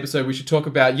half of the episode we should talk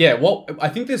about, I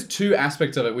think there's 2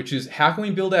 aspects of it, which is how can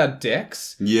we build our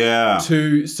decks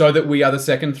so that we are the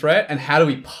second threat, and how do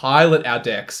we pilot our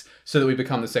decks so that we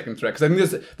become the second threat? Because I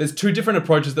think there's 2 different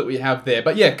approaches that we have there.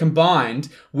 But combined,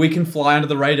 we can fly under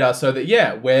the radar so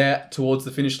that, we're towards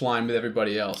the finish line with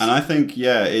everybody else. And I think,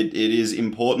 it is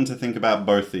important to think about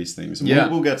both these things.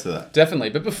 We'll get to that. Definitely.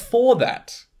 But before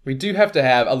that, we do have to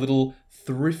have a little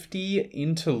Thrifty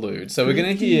interlude. So we're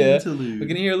gonna hear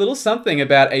a little something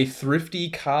about a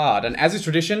Thrifty card, and as is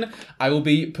tradition, I will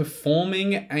be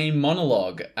performing a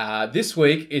monologue. This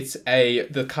week,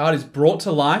 the card is brought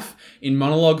to life in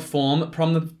monologue form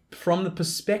from the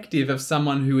perspective of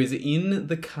someone who is in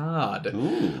the card.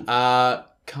 Ooh.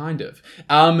 Kind of.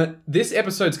 This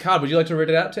episode's card, would you like to read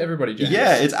it out to everybody, James?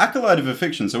 Yeah, it's Acolyte of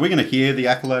Affliction. So we're going to hear the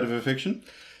Acolyte of Affliction.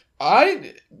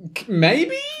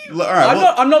 Maybe? All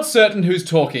right, I'm not certain who's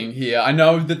talking here. I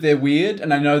know that they're weird,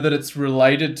 and I know that it's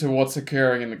related to what's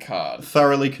occurring in the card.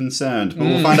 Thoroughly concerned, but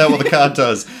we'll find out what the card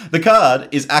does. The card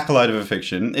is Acolyte of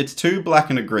Affliction. It's 2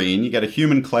 black and a green. You get a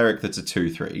human cleric that's a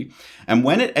 2/3. And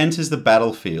when it enters the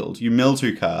battlefield, you mill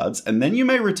 2 cards, and then you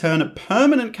may return a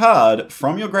permanent card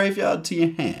from your graveyard to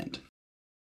your hand.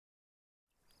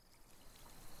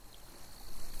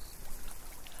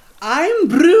 I'm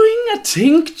brewing a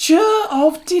tincture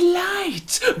of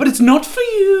delight, but it's not for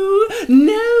you.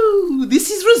 No, this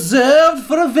is reserved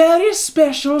for a very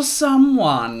special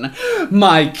someone.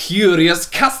 My curious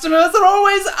customers are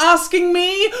always asking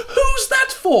me, who's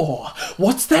that for?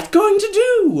 What's that going to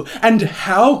do? And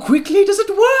how quickly does it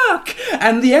work?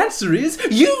 And the answer is,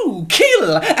 you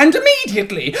kill, and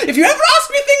immediately. If you ever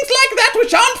ask me things like that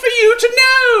which aren't for you to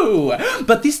know.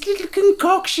 But this little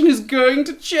concoction is going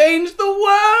to change the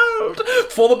world.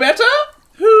 For the better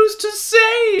Who's to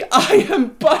say? I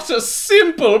am but a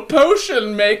simple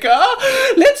potion maker.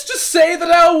 Let's just say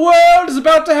that our world is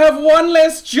about to have one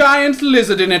less giant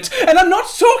lizard in it. And I'm not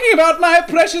talking about my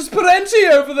precious Parenti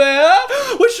over there.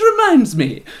 Which reminds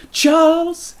me,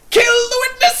 Charles, kill the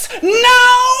witness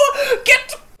now!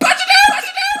 Get budgeted!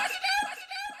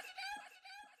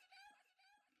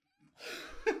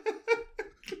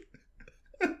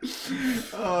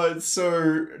 Oh, it's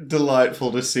so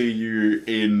delightful to see you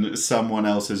in someone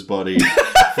else's body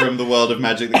from the world of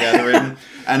Magic the Gathering.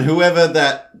 And whoever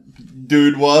that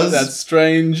dude was, That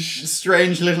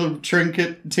strange little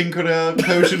trinket tinkerer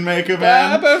potion maker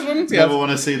man. Never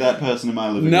want to see that person in my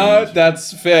living room. No,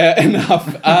 that's fair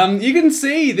enough. You can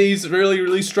see these really,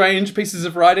 really strange pieces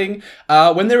of writing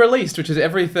when they're released, which is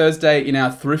every Thursday in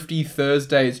our Thrifty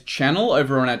Thursdays channel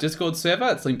over on our Discord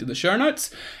server. It's linked in the show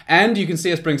notes. And you can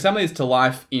see us bring some of these to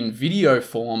life in video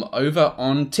form over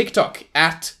on TikTok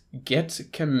at Get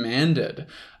Commanded.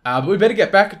 But we better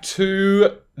get back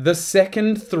to the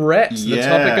second threat, the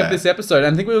topic of this episode.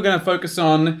 And I think we were going to focus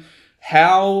on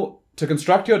how to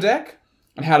construct your deck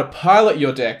and how to pilot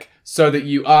your deck so that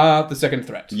you are the second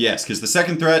threat. Yes, because the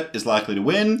second threat is likely to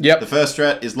win. Yep. The first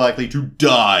threat is likely to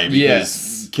die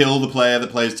because kill the player that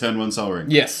plays turn 1 Sol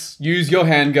Ring. Yes, use your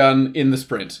handgun in the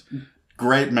sprint.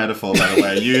 Great metaphor, by the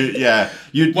way.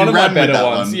 You One of ran my with better that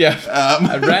ones. one. Yeah,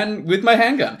 I ran with my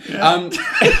handgun.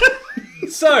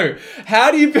 So, how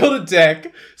do you build a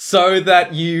deck so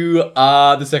that you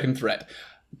are the second threat?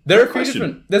 There's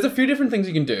a few different things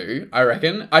you can do, I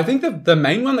reckon. I think the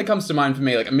main one that comes to mind for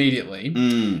me, like immediately,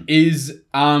 is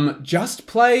just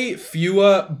play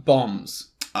fewer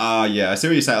bombs. Yeah, I see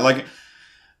what you're saying. Like,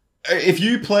 if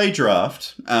you play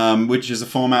Draft, which is a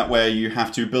format where you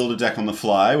have to build a deck on the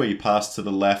fly, where you pass to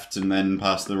the left and then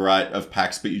pass to the right of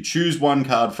packs, but you choose one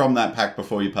card from that pack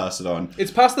before you pass it on. It's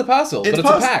past the parcel, but it's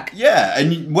a pack. Yeah,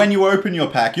 and when you open your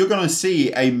pack, you're going to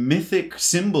see a mythic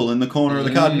symbol in the corner of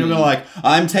the card, and you're going to like,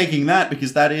 I'm taking that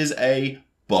because that is a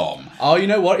bomb. Oh, you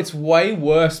know what? It's way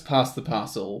worse past the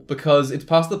parcel, because it's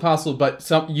past the parcel, but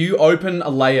you open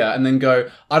a layer and then go,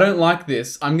 I don't like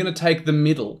this, I'm going to take the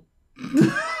middle.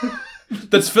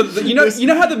 That's for you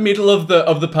know how the middle of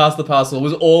the past the parcel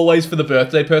was always for the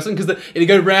birthday person, because it'd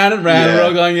go round and round and we're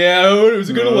all going, who's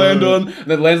it going to land on? And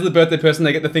then it lands on the birthday person,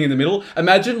 they get the thing in the middle.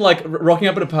 Imagine like rocking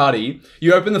up at a party,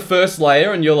 you open the first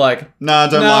layer and you're like, nah,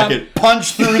 don't like it.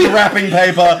 Punch through the wrapping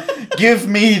paper. Give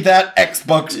me that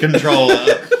Xbox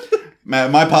controller.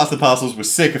 Man, my past the parcels were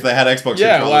sick if they had Xbox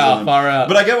controllers on them. Far out.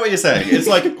 But I get what you're saying. It's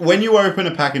like when you open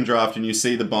a pack in Draft and you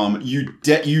see the bomb, you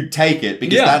take it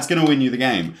because that's going to win you the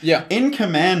game. Yeah. In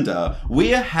Commander, we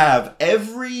have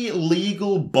every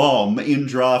legal bomb in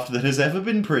Draft that has ever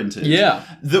been printed. Yeah.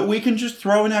 That we can just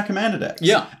throw in our Commander decks.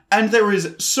 Yeah. And there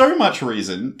is so much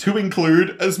reason to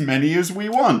include as many as we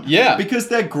want. Yeah. Because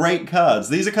they're great cards.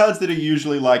 These are cards that are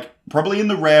usually like probably in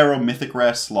the rare or mythic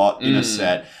rare slot in a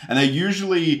set. And they're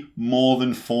usually more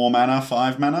than 4 mana,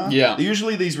 5 mana. Yeah. They're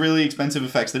usually these really expensive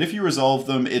effects that if you resolve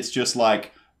them, it's just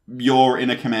like you're in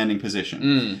a commanding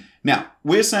position. Now,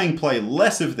 we're saying play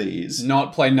less of these.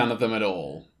 Not play none of them at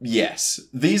all. Yes.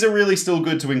 These are really still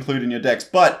good to include in your decks,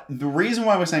 but the reason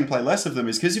why we're saying play less of them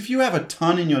is because if you have a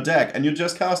ton in your deck and you're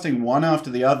just casting one after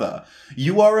the other,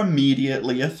 you are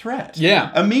immediately a threat.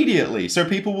 Yeah. Immediately. So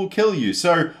people will kill you.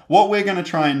 So what we're going to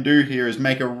try and do here is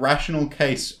make a rational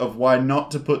case of why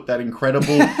not to put that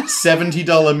incredible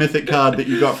 $70 mythic card that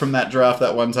you got from that draft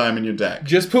that one time in your deck.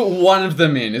 Just put one of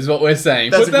them in, is what we're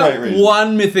saying. That's put a that great reason.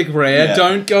 one mythic rare. Yeah.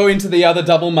 Don't go into the other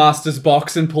double masters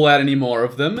box and pull out any more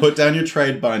of them. Put down your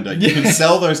trade binder. You can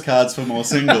sell those cards for more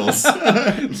singles.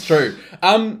 It's true.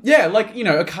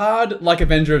 A card like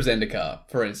Avenger of Zendikar,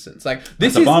 for instance. Like,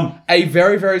 this is a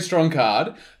very, very strong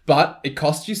card, but it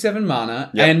costs you 7 mana.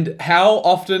 Yep. And how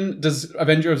often does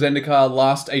Avenger of Zendikar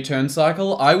last a turn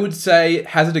cycle? I would say,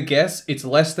 hazard a guess, it's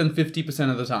less than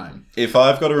 50% of the time. If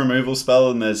I've got a removal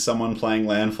spell and there's someone playing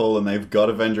Landfall and they've got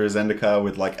Avenger of Zendikar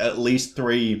with like at least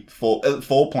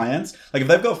 4 plants, like if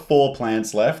they've got 4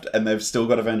 plants left and they've still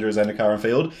got Avenger of Zendikar on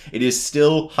field, it is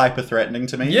still hyper threatening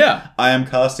to me. Yeah. I am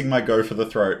casting my Go for the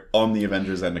Throat on the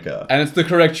Avenger of Zendikar. And it's the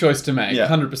correct choice to make, Yeah.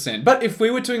 100%. But if we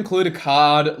were to include a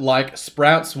card like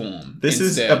Sprout Swarm This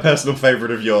instead, is a personal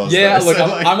favorite of yours. Yeah, though, look, so,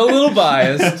 I'm a little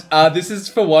biased. This is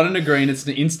for 1 and a green. It's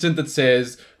an instant that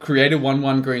says, create a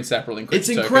 1/1 green Saproling creature it's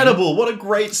incredible. What a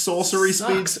great sorcery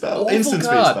speed spell. Awful Instant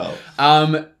card. speed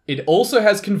spell. It also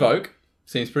has Convoke.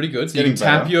 Seems pretty good. So you can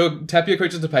tap your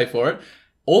creatures to pay for it.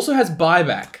 also has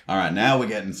buyback. All right, now we're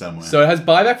getting somewhere. So it has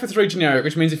buyback for 3 generic,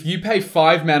 which means if you pay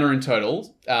 5 mana in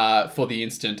total for the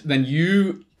instant, then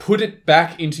you put it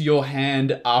back into your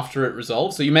hand after it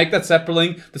resolves. So you make that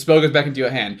sapling, the spell goes back into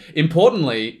your hand.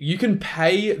 Importantly, you can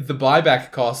pay the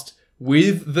buyback cost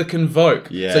with the Convoke.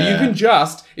 Yeah. So you can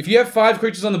just, if you have 5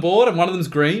 creatures on the board and one of them's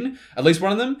green, at least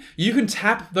one of them, you can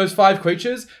tap those 5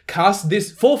 creatures, cast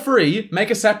this for free, make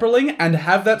a sapling, and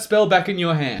have that spell back in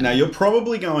your hand. Now you're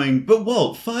probably going, but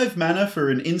Walt, 5 mana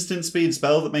for an instant speed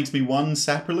spell that makes me 1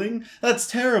 sapling? That's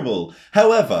terrible.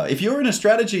 However, if you're in a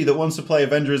strategy that wants to play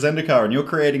Avenger of Zendikar and you're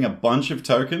creating a bunch of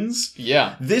tokens,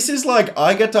 Yeah. this is like,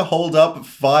 I get to hold up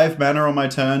 5 mana on my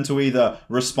turn to either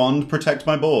respond, protect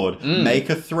my board, make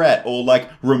a threat, or like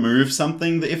remove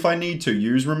something that if I need to,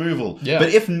 use removal. Yeah.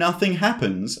 But if nothing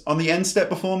happens on the end step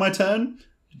before my turn,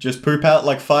 just poop out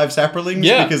like 5 saplings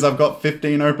because I've got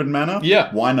 15 open mana.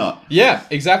 Yeah. Why not? Yeah,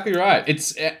 exactly right.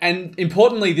 And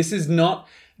importantly, this is not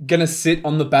gonna sit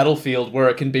on the battlefield where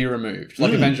it can be removed,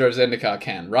 like Avenger of Zendikar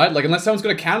can, right? Like, unless someone's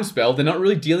got a counterspell, they're not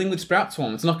really dealing with Sprout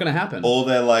Swarm. It's not gonna happen. Or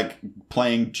they're like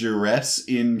playing Duress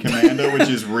in Commander, which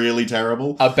is really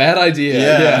terrible. A bad idea.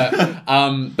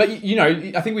 Yeah. But, you know,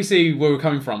 I think we see where we're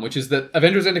coming from, which is that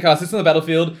Avenger of Zendikar sits on the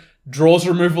battlefield, draws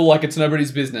removal like it's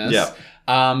nobody's business. Yeah.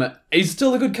 He's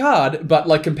still a good card, but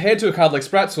like compared to a card like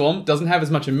Sprout Swarm, doesn't have as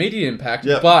much immediate impact,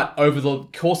 Yep. but over the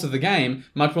course of the game,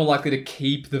 much more likely to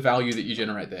keep the value that you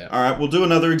generate there. All right, we'll do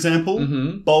another example.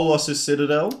 Bolos'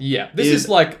 Citadel. Yeah, this is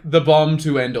like the bomb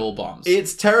to end all bombs.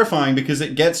 It's terrifying because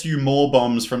it gets you more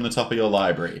bombs from the top of your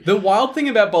library. The wild thing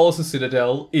about Bolos'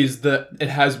 Citadel is that it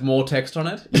has more text on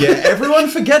it. Yeah, everyone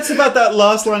forgets about that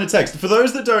last line of text. For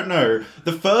those that don't know,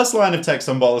 the first line of text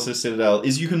on Bolos' Citadel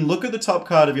is you can look at the top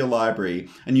card of your library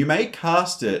and you may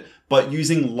cast it, but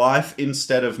using life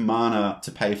instead of mana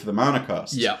to pay for the mana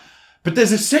cost. Yeah. But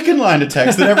there's a second line of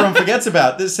text that everyone forgets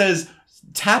about that says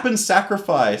tap and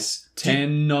sacrifice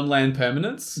 10 non-land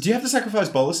permanents. Do you have to sacrifice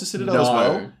Bolos' Citadel No. as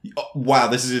well? Oh, wow,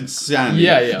 this is insane.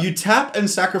 Yeah. You tap and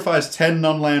sacrifice 10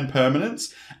 non-land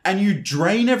permanents, and you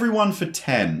drain everyone for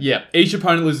 10. Yeah, each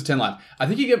opponent loses 10 life. I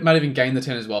think you might even gain the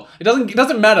 10 as well. It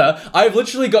doesn't matter. I've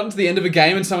literally gotten to the end of a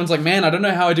game and someone's like, man, I don't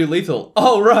know how I do lethal.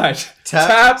 Oh, right.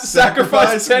 Tap,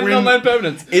 sacrifice 10 win. non-land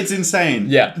permanents. It's insane.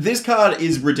 Yeah. This card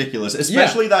is ridiculous,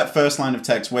 especially that first line of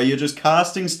text where you're just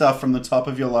casting stuff from the top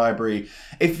of your library.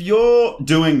 If you're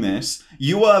doing this,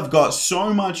 you have got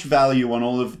so much value on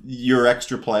all of your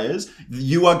extra players,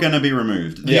 you are going to be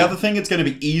removed. The other thing, it's going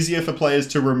to be easier for players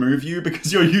to remove you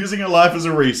because you're using your life as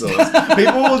a resource.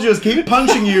 People will just keep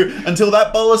punching you until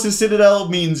that Bolos' Citadel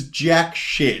means jack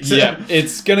shit. Yeah,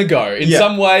 it's going to go in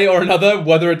some way or another,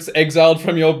 whether it's exiled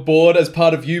from your board as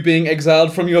part of you being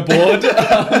exiled from your board,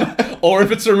 or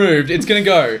if it's removed, it's going to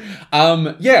go.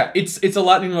 It's a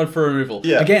lightning rod for removal.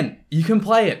 Yeah. Again, you can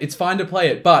play it. It's fine to play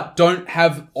it, but don't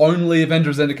have only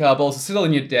Avenger of Zendikar, Bolos' Citadel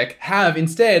in your deck. Have,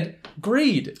 instead,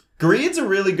 Greed. Greed's a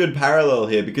really good parallel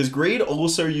here because Greed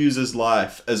also uses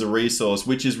life as a resource,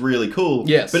 which is really cool.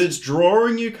 Yes. But it's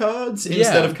drawing you cards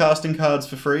instead of casting cards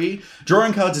for free.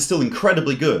 Drawing cards is still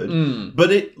incredibly good.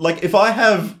 But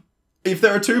if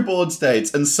there are 2 board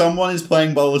states and someone is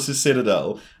playing Bolos'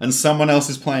 Citadel and someone else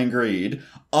is playing Greed,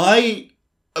 I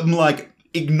am like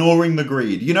ignoring the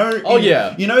Greed. You know?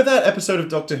 You know that episode of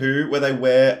Doctor Who where they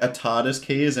wear a TARDIS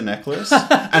key as a necklace?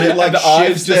 And it like the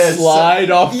shifts eyes just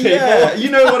slide off people. Yeah, you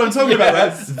know what I'm talking about,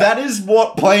 right? That is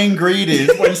what playing Greed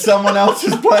is when someone else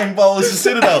is playing Bolos'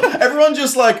 Citadel. Everyone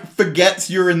just like forgets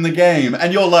you're in the game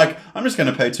and you're like, I'm just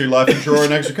going to pay 2 life and draw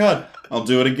an extra card. I'll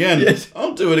do it again. Yes.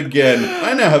 I'll do it again.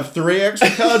 I now have 3 extra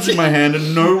cards in my hand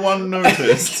and no one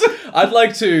noticed.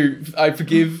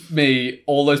 Forgive me,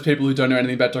 all those people who don't know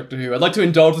anything about Doctor Who. I'd like to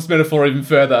indulge this metaphor even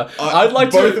further. By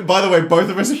the way, both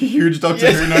of us are huge Doctor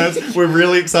Who nerds. We're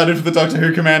really excited for the Doctor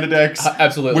Who Commander decks.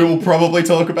 Absolutely. We will probably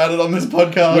talk about it on this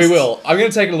podcast. We will. I'm going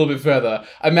to take it a little bit further.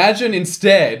 Imagine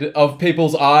instead of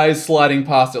people's eyes sliding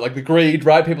past it, like the Greed,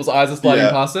 right? People's eyes are sliding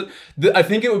past it. I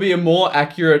think it would be a more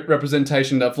accurate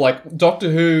representation of like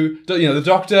Doctor Who, the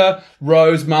Doctor,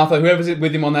 Rose, Martha, whoever's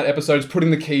with him on that episode is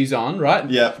putting the keys on, right?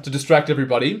 Yeah. To distract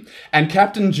everybody. And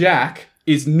Captain Jack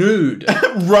is nude.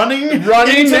 running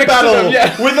next into to battle them,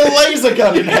 yeah. with a laser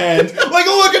gun in hand. Like,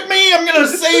 look at me, I'm going to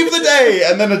save the day.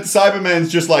 And then a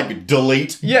Cyberman's just like,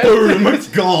 delete. Yeah. Boom, it's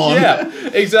gone. Yeah,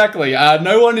 exactly.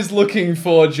 No one is looking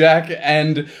for Jack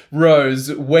and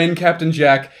Rose when Captain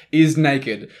Jack is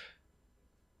naked.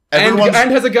 And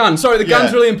has a gun. Sorry, the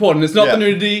gun's really important. It's not the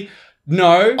nudity.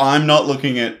 No. I'm not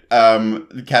looking at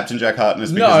Captain Jack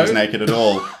Harkness because he's naked at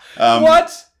all.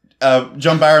 What?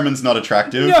 John Barrowman's not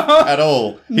attractive at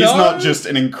all. He's not just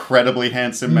an incredibly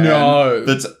handsome man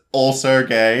that's also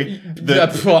gay.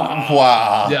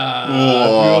 Wow.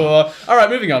 Whoa. All right,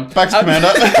 moving on. Back to Commander.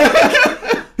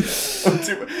 This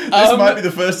might be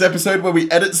the first episode where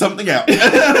we edit something out.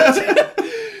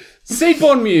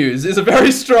 Seedborn Muse is a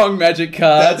very strong magic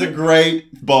card. That's a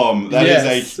great bomb. That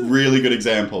is a really good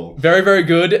example. Very, very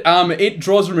good. It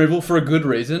draws removal for a good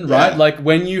reason, right? Yeah. Like,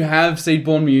 when you have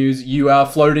Seedborn Muse, you are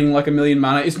floating like a million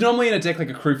mana. It's normally in a deck like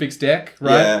a Crewfix deck,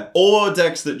 right? Yeah. Or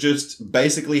decks that just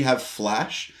basically have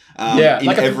flash. In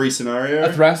like every scenario. A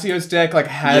Thrasios deck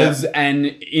has an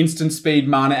instant speed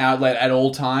mana outlet at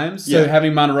all times. So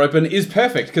having mana open is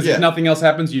perfect, because if nothing else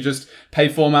happens, you just pay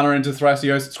 4 mana into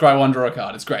Thrasios, scry 1, draw a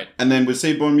card. It's great. And then with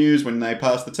Seedborn Muse, when they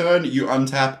pass the turn, you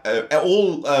untap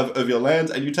all of your lands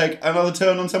and you take another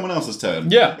turn on someone else's turn.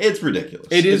 Yeah. It's ridiculous.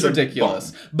 It's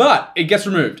ridiculous. But it gets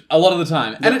removed a lot of the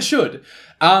time. And it should.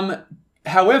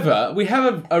 However, we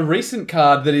have a recent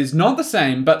card that is not the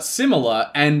same, but similar,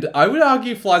 and I would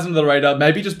argue flies under the radar,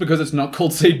 maybe just because it's not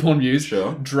called Seedborn Muse.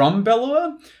 Sure. Drum Bellower?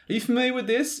 Are you familiar with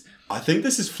this? I think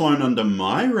this has flown under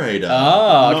my radar.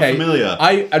 Ah, okay. Not familiar.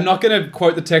 I'm not going to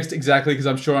quote the text exactly because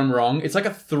I'm sure I'm wrong. It's like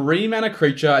a 3 mana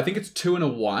creature. I think it's 2 and a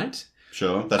white.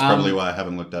 Sure. That's probably why I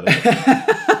haven't looked at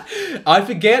it. I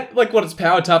forget what its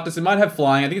power toughness. It might have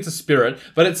flying. I think it's a spirit,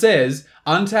 but it says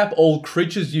untap all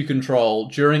creatures you control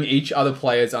during each other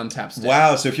player's untap step.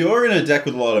 Wow, so if you're in a deck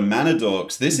with a lot of mana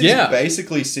dorks, this is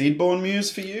basically Seedborn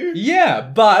Muse for you? Yeah,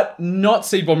 but not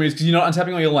Seedborn Muse because you're not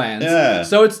untapping all your lands. Yeah.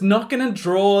 So it's not going to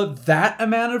draw that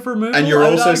amount of removal. And you're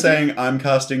also saying I'm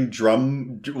casting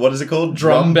what is it called?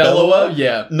 Drum Bellower?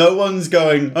 Yeah. No one's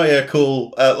going, oh yeah,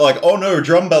 cool. Oh no,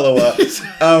 Drum Bellower.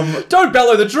 Don't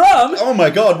bellow the drum! Oh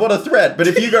my god, what a threat. But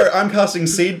if you go, I'm casting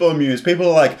Seedborn Muse, people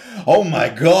are like, oh my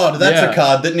god, that's a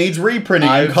card that needs reprinting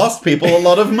and cost people a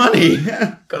lot of money.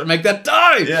 Gotta make that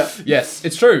die! Yeah. Yes,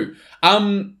 it's true.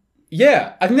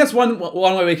 Yeah, I think that's one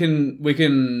way we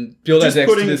can build our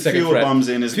decks to the second fewer threat. bombs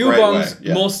in is a fewer great bombs, way.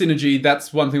 Yeah. more synergy.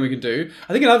 That's one thing we can do.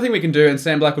 I think another thing we can do, and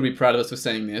Sam Black would be proud of us for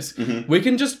saying this, we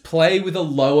can just play with a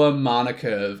lower mana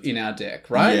curve in our deck,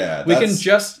 right? Yeah, we can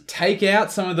just take out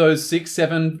some of those 6,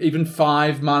 7, even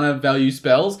 5 mana value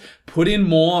spells, put in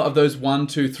more of those 1,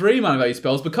 2, 3 mana value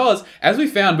spells, because as we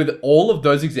found with all of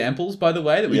those examples, by the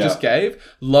way, that we just gave,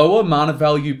 lower mana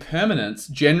value permanents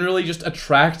generally just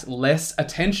attract less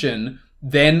attention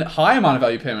than higher mana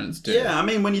value permanents do. Yeah, I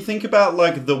mean, when you think about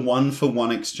like the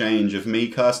 1-for-1 exchange of me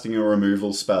casting a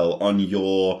removal spell on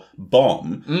your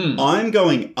bomb, I'm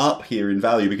going up here in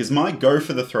value because my go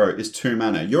for the throat is 2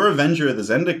 mana. Your Avenger of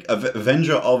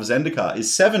Zendikar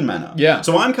is 7 mana. Yeah.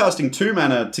 So I'm casting 2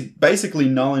 mana to basically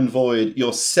null and void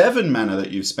your 7 mana that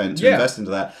you've spent to invest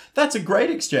into that. That's a great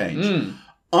exchange.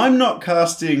 I'm not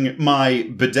casting my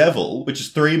Bedevil, which is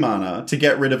 3 mana, to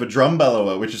get rid of a Drum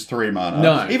Bellower, which is 3 mana.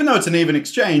 No. Even though it's an even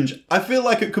exchange, I feel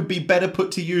like it could be better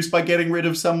put to use by getting rid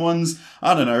of someone's,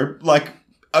 I don't know, like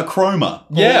a Chroma.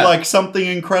 Yeah. Or like something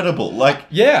incredible. Like,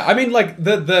 yeah, I mean, like,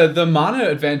 the mana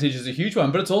advantage is a huge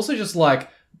one, but it's also just like,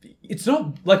 it's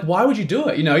not, like, why would you do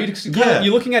it? You know,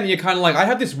 you're looking at it and you're kind of like, I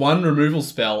have this one removal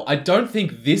spell. I don't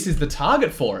think this is the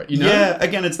target for it, you know? Yeah,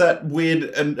 again, it's that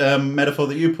weird metaphor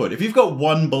that you put. If you've got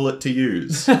one bullet to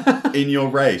use in your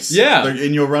race,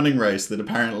 in your running race that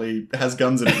apparently has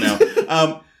guns in it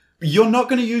now, you're not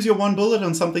going to use your one bullet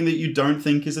on something that you don't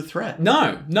think is a threat.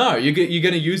 No, you're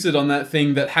going to use it on that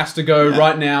thing that has to go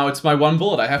right now. It's my one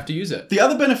bullet. I have to use it. The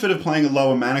other benefit of playing a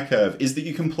lower mana curve is that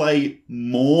you can play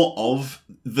more of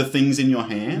the things in your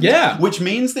hand. Yeah. Which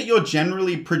means that you're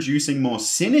generally producing more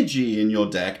synergy in your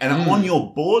deck and on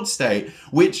your board state,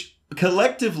 which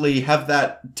collectively have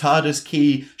that TARDIS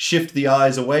key shift the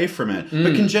eyes away from it,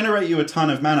 but can generate you a ton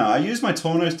of mana. I used my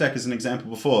Tornos deck as an example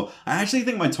before. I actually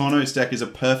think my Tornos deck is a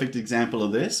perfect example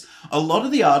of this. A lot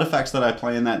of the artifacts that I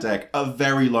play in that deck are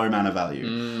very low mana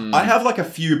value. I have like a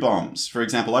few bombs. For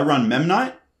example, I run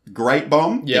Memnite, great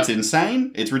bomb. It's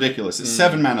insane. It's ridiculous. It's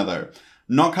 7 mana though.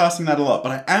 Not casting that a lot,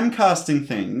 but I am casting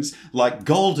things like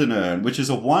Golden Urn, which is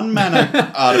a 1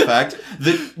 mana artifact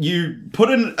that you put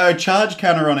a charge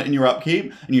counter on it in your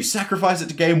upkeep, and you sacrifice it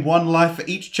to gain 1 life for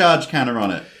each charge counter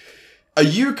on it. Are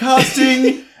you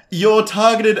casting your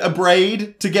targeted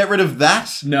Abrade to get rid of that?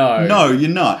 No. No, you're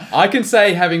not. I can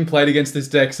say, having played against this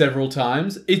deck several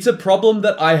times, it's a problem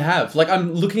that I have. Like,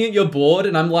 I'm looking at your board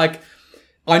and I'm like,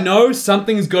 I know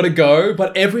something's got to go,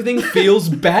 but everything feels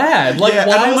bad. Like, Yeah,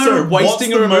 why and am I also, wasting what's a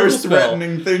the removal most spell?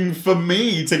 threatening thing for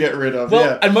me to get rid of?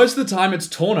 Well, and most of the time it's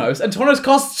Tornos, and Tornos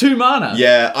costs 2 mana.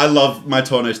 Yeah, I love my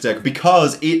Tornos deck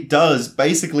because it does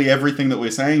basically everything that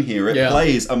we're saying here. It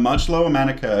plays a much lower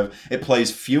mana curve, it plays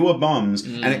fewer bombs,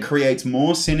 and it creates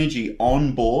more synergy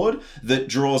on board that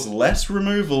draws less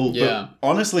removal. Yeah. But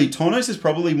honestly, Tornos is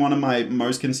probably one of my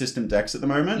most consistent decks at the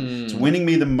moment. It's winning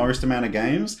me the most amount of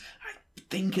games. I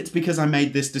think it's because I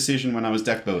made this decision when I was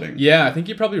deck building. Yeah, I think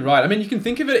you're probably right. I mean, you can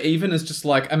think of it even as just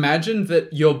like, imagine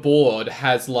that your board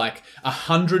has like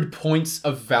 100 points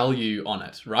of value on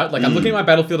it, right? Like I'm looking at my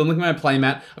battlefield, I'm looking at my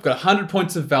playmat, I've got 100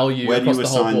 points of value Where do across you the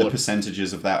whole assign board. the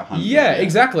percentages of that 100? Yeah,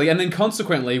 exactly. And then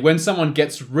consequently, when someone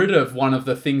gets rid of one of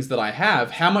the things that I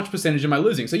have, how much percentage am I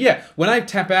losing? So yeah, when I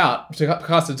tap out to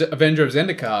cast Avenger of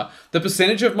Zendikar, the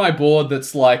percentage of my board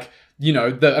that's like, you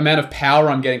know, the amount of power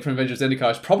I'm getting from Avenger of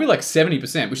Zendikar is probably like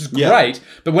 70%, which is great.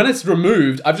 But when it's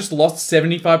removed, I've just lost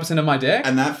 75% of my deck.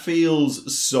 And that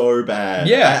feels so bad.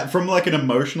 Yeah. From like an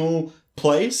emotional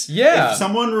place. Yeah. If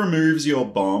someone removes your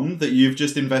bomb that you've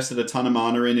just invested a ton of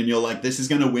mana in and you're like, this is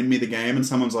going to win me the game, and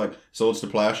someone's like, Swords to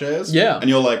Plowshares. Yeah. And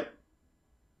you're like,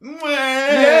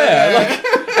 yeah,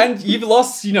 like, and you've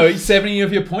lost, you know, 70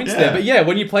 of your points there. But yeah,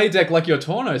 when you play a deck like your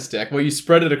Tornos deck, where you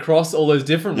spread it across all those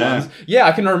different ones,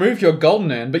 I can remove your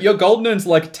Golden Urn, but your Golden Urn's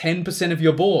like 10% of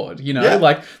your board, you know?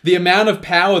 Like, the amount of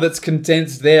power that's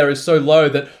condensed there is so low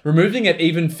that removing it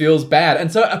even feels bad.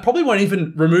 And so I probably won't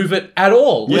even remove it at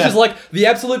all, which is like the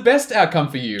absolute best outcome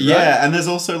for you, right? Yeah, and there's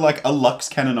also like a Lux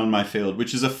Cannon on my field,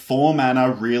 which is a 4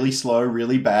 mana, really slow,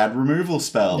 really bad removal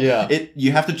spell. Yeah.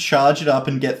 You have to charge it up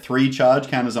and get 3 charge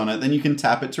counters on it, then you can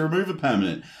tap it to remove a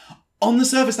permanent. On the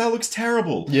surface, that looks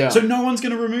terrible. Yeah. So no one's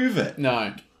going to remove it.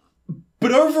 No.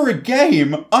 But over a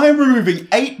game, I'm removing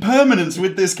 8 permanents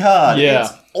with this card. Yeah.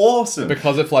 It's awesome.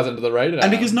 Because it flies under the radar. And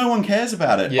because no one cares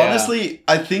about it. Yeah. Honestly,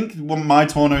 I think my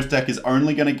Tornos deck is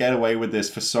only going to get away with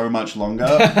this for so much longer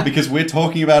because we're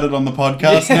talking about it on the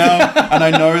podcast now. And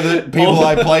I know that people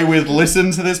I play with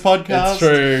listen to this podcast. It's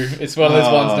true. It's one of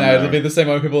those ones now. no. It'll be the same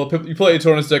way you play your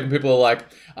Tornos deck and people are like,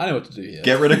 I know what to do here.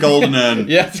 Get rid of Golden Urn.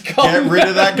 It's Golden Get rid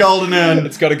of that Golden Urn.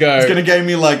 It's got to go. It's going to gain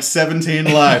me like 17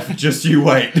 life. Just you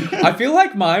wait. I feel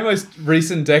like my most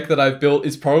recent deck that I've built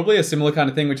is probably a similar kind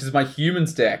of thing, which is my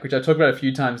Humans deck, which I've talked about a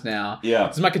few times now. Yeah.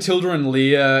 This is my Catilda and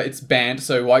Leah. It's Bant,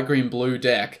 so white, green, blue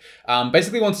deck.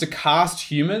 Basically wants to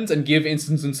cast Humans and give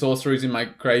instants and sorceries in my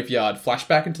graveyard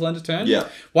flashback until end of turn. Yeah.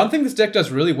 One thing this deck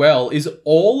does really well is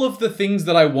all of the things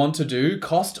that I want to do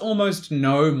cost almost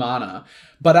no mana,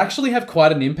 but actually have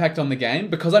quite an impact on the game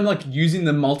because I'm like using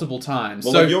them multiple times.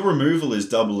 Well, so like your removal is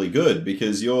doubly good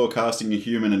because you're casting a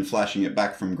human and flashing it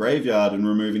back from graveyard and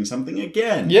removing something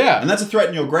again. Yeah. And that's a threat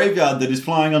in your graveyard that is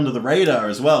flying under the radar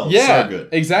as well. yeah, So good.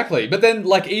 exactly. But then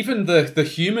like even the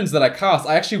humans that I cast,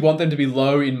 I actually want them to be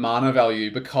low in mana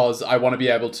value because I want to be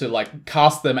able to like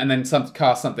cast them and then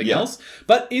cast something else.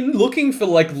 But in looking for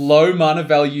like low mana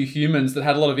value humans that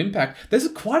had a lot of impact, there's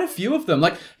quite a few of them.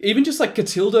 Like even just like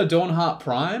Catilda Dawnheart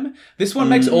Prime, this one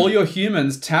makes all your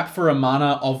humans tap for a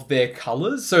mana of their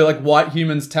colors. So like white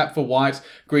humans tap for white,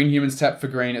 green humans tap for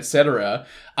green, etc.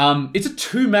 It's a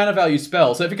 2 mana value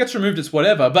spell, so if it gets removed, it's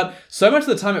whatever. But so much of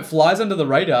the time it flies under the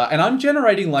radar, and I'm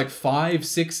generating like 5,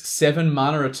 6, 7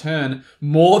 mana a turn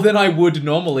more than I would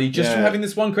normally just from having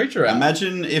this one creature out.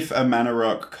 Imagine if a mana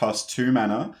rock cost 2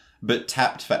 mana but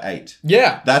tapped for 8.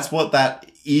 Yeah. That's what that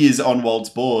is on Walt's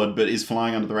board, but is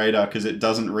flying under the radar because it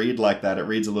doesn't read like that. It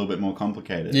reads a little bit more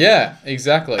complicated. Yeah,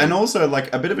 exactly. And also,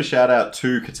 like, a bit of a shout out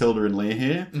to Catilda and Leah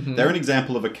here. They're an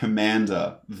example of a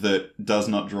commander that does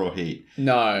not draw heat.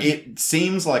 No. It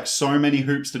seems like so many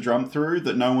hoops to jump through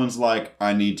that no one's like,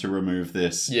 I need to remove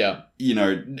this. Yeah. You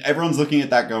know, everyone's looking at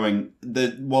that going,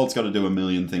 the Walt's got to do a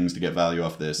million things to get value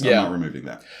off this. Yeah. I'm not removing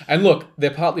that. And look,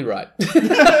 they're partly right.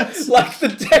 Like,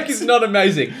 the deck is not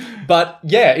amazing. But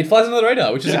yeah, it flies under the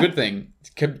radar, which is a good thing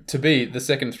to be the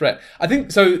second threat. I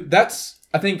think, so that's,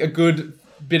 I think, a good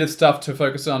bit of stuff to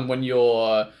focus on when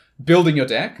you're building your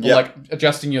deck, or like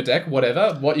adjusting your deck,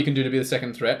 whatever, what you can do to be the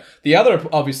second threat. The other,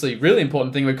 obviously, really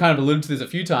important thing, we've kind of alluded to this a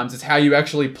few times, is how you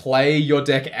actually play your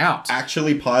deck out.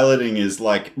 Actually piloting is,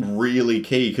 like, really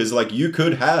key, because, like, you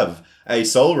could have a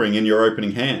Sol Ring in your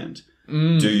opening hand.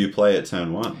 Do you play it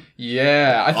turn 1?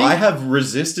 Yeah, I think... I have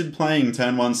resisted playing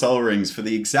turn 1 Sol Rings for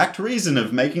the exact reason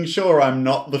of making sure I'm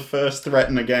not the first threat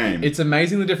in a game. It's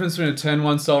amazing the difference between a turn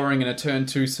 1 Sol Ring and a turn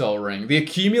 2 Sol Ring. The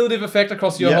accumulative effect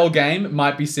across your whole game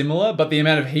might be similar, but the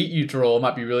amount of heat you draw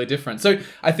might be really different. So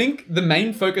I think the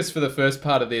main focus for the first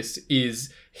part of this is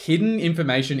hidden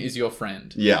information is your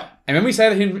friend. Yeah. And when we say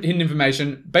the hidden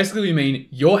information, basically we mean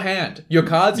your hand. Your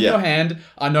cards in your hand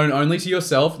are known only to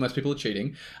yourself, unless people are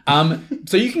cheating.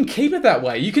 So you can keep it that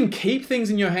way. You can keep things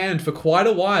in your hand for quite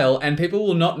a while, and people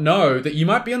will not know that you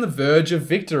might be on the verge of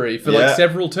victory for like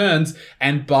several turns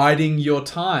and biding your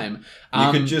time.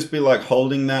 You could just be like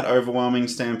holding that overwhelming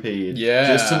stampede. Yeah.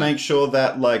 Just to make sure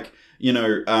that, like, you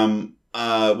know,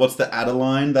 what's the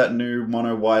Adeline, that new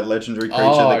mono white legendary creature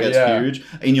that gets huge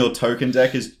in your token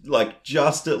deck is like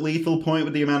just at lethal point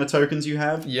with the amount of tokens you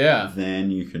have. Yeah.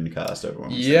 Then you can cast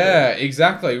overwhelming. Yeah,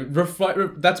 exactly.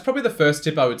 That's probably the first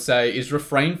tip I would say is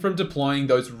refrain from deploying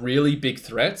those really big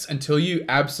threats until you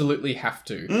absolutely have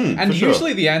to. And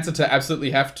usually the answer to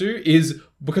absolutely have to is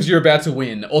because you're about to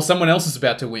win or someone else is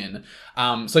about to win.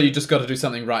 So you just got to do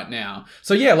something right now.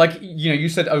 So yeah, like, you know, you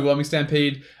said Overwhelming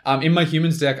Stampede. In my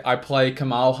humans deck, I play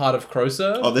Kamal, Heart of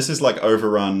Krosa. Oh, this is like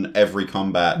overrun every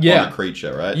combat on a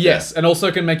creature, right? Yes, and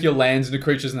also can make your lands into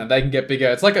creatures and then they can get bigger.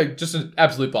 It's like just an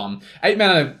absolute bomb. 8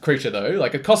 mana creature though,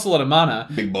 like it costs a lot of mana.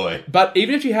 Big boy. But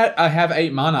even if I have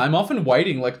 8 mana, I'm often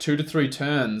waiting like 2 to 3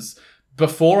 turns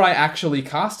before I actually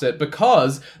cast it,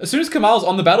 because as soon as Kamal's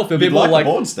on the battlefield, people are like,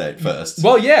 the board state first.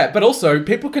 Well, yeah, but also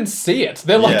people can see it.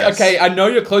 They're like, okay, I know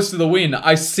you're close to the win.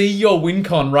 I see your win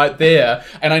con right there,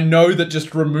 and I know that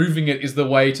just removing it is the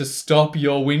way to stop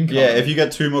your win con. Yeah, if you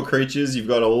get 2 more creatures, you've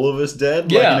got all of us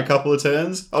dead, like in a couple of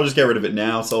turns. I'll just get rid of it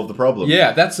now, solve the problem.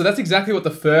 Yeah, that's exactly what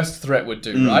the first threat would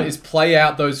do, right? Is play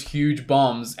out those huge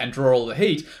bombs and draw all the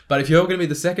heat. But if you're going to be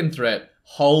the second threat,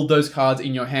 hold those cards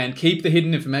in your hand. Keep the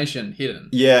hidden information hidden.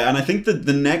 Yeah, and I think that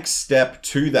the next step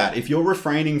to that, if you're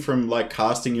refraining from like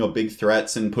casting your big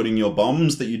threats and putting your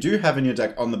bombs that you do have in your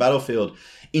deck on the battlefield,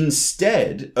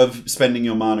 instead of spending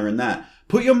your mana in that,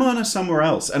 put your mana somewhere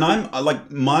else. And I'm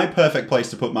like, my perfect place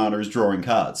to put mana is drawing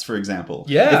cards, for example.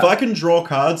 Yeah. If I can draw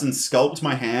cards and sculpt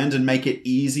my hand and make it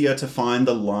easier to find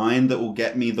the line that will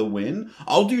get me the win,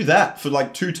 I'll do that for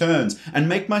like 2 turns and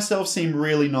make myself seem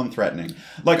really non-threatening.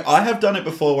 Like, I have done it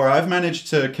before where I've managed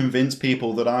to convince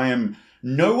people that I am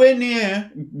nowhere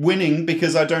near winning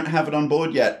because I don't have it on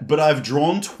board yet, but I've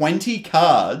drawn 20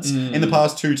 cards in the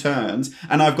past 2 turns,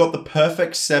 and I've got the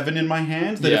perfect 7 in my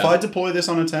hand that if I deploy this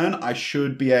on a turn, I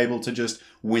should be able to just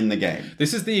win the game.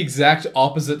 This is the exact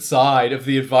opposite side of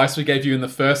the advice we gave you in the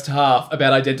first half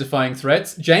about identifying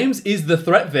threats. James is the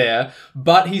threat there,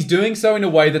 but he's doing so in a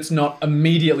way that's not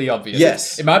immediately obvious.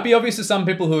 Yes. It might be obvious to some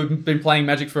people who have been playing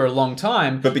Magic for a long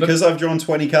time. But because I've drawn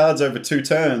 20 cards over 2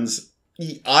 turns,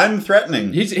 I'm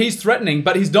threatening. He's threatening,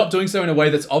 but he's not doing so in a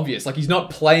way that's obvious. Like, he's not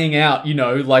playing out, you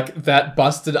know, like that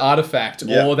busted artifact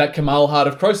or that Kamal Heart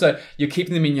of Krosa. You're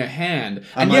keeping them in your hand.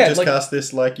 I might just cast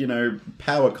this, like, you know,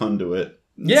 power conduit.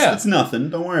 It's nothing.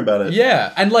 Don't worry about it.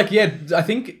 Yeah. And like, I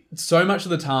think so much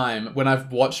of the time when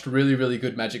I've watched really, really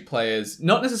good Magic players,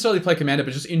 not necessarily play Commander,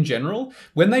 but just in general,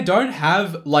 when they don't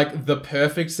have like the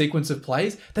perfect sequence of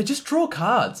plays, they just draw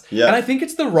cards. Yeah. And I think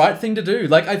it's the right thing to do.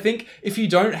 Like, I think if you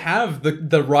don't have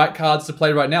the right cards to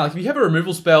play right now, like if you have a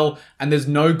removal spell and there's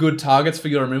no good targets for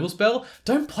your removal spell,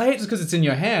 don't play it just because it's in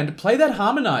your hand. Play that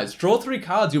Harmonize. Draw 3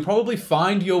 cards. You'll probably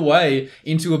find your way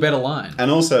into a better line.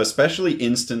 And also, especially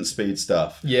instant speed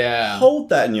stuff. Yeah. Hold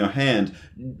that in your hand.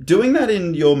 Doing that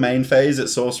in your main phase at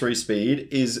sorcery speed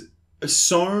is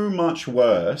so much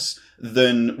worse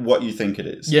than what you think it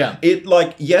is. Yeah. It,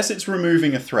 like, yes, it's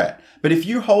removing a threat, but if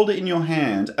you hold it in your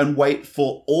hand and wait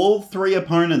for all 3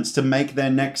 opponents to make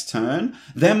their next turn,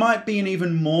 there might be an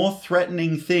even more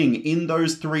threatening thing in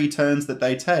those 3 turns that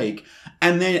they take,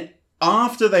 and then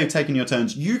after they've taken your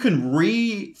turns, you can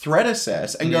re-threat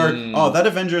assess and go, oh, that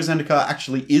Avenger of Zendikar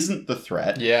actually isn't the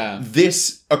threat. Yeah.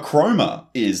 This Akroma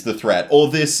is the threat. Or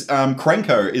this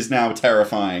Krenko is now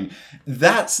terrifying.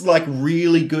 That's like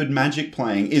really good Magic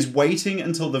playing, is waiting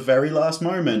until the very last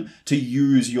moment to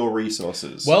use your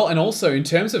resources. Well, and also in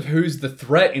terms of who's the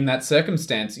threat in that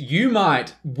circumstance, you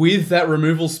might, with that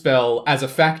removal spell as a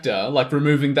factor, like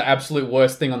removing the absolute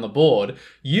worst thing on the board,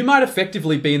 you might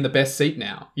effectively be in the best seat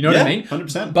now. You know what I mean?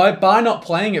 100%. By not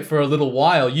playing it for a little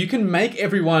while, you can make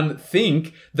everyone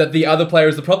think that the other player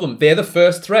is the problem. They're the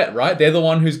first threat, right? They're the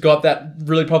one who's got that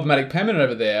really problematic permanent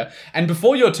over there. And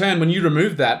before your turn, when you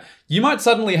remove that, you might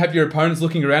suddenly have your opponents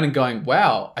looking around and going,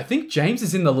 wow, I think James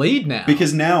is in the lead now.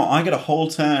 Because now I get a whole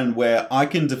turn where I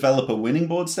can develop a winning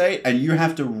board state and you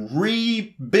have to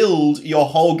rebuild your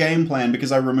whole game plan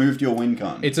because I removed your win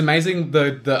con. It's amazing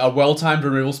a well-timed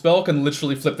removal spell can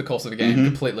literally flip the course of a game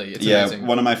completely. It's amazing.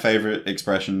 One of my favorite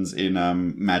expressions in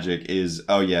Magic is,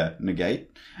 oh yeah, negate.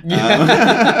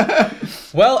 Yeah.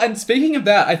 Well, and speaking of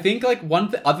that, I think like one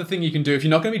other thing you can do if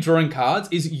you're not going to be drawing cards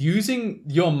is using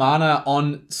your mana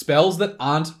on spells that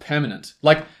aren't permanent.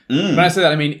 Like, when I say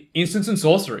that, I mean instants and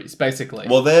sorceries, basically.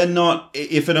 Well, they're not...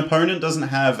 If an opponent doesn't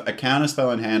have a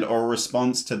counterspell in hand or a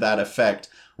response to that effect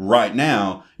right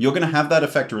now, you're going to have that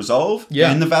effect resolve,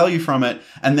 gain the value from it,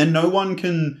 and then no one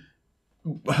can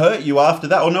hurt you after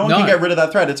that, or no one can get rid of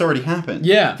that threat. It's already happened.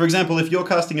 Yeah. For example, if you're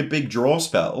casting a big draw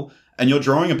spell and you're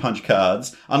drawing a bunch of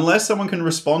cards, unless someone can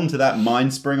respond to that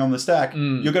Mind Spring on the stack,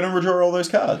 you're going to redraw all those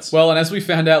cards. Well, and as we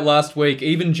found out last week,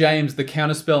 even James, the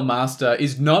counterspell master,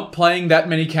 is not playing that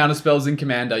many counterspells in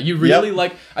Commander. You really,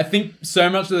 I think so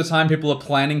much of the time people are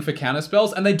planning for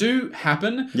counterspells, and they do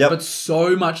happen, but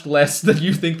so much less than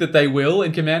you think that they will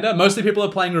in Commander. Mostly people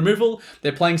are playing removal,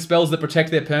 they're playing spells that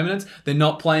protect their permanents, they're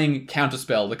not playing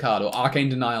Counterspell, the card, or Arcane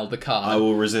Denial, the card. I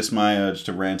will resist my urge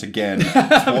to rant again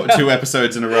 2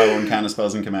 episodes in a row on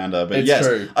counterspells in Commander, but It's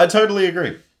true. I totally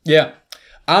agree. Yeah.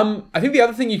 I think the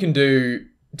other thing you can do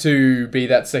to be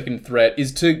that second threat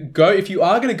is to go, if you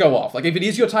are going to go off, like if it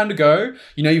is your time to go,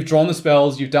 you've drawn the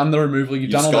spells, you've done the removal,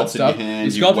 you've done all that stuff,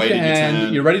 you've sculpted your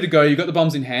hand, you're ready to go, you've got the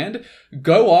bombs in hand,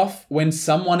 go off when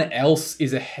someone else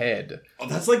is ahead. Oh,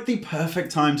 that's like the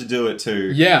perfect time to do it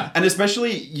too. Yeah. And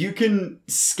especially you can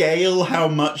scale how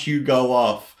much you go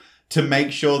off to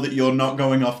make sure that you're not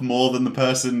going off more than the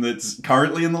person that's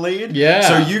currently in the lead. Yeah.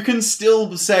 So you can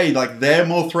still say, like, they're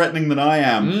more threatening than I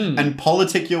am, and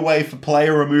politic your way for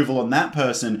player removal on that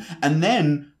person, and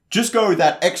then just go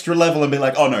that extra level and be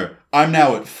like, oh no, I'm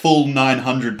now at full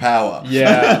 900 power.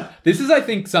 Yeah. This is, I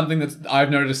think, something that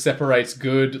I've noticed separates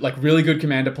really good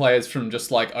Commander players from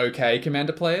just okay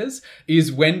Commander players,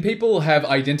 is when people have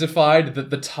identified that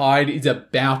the tide is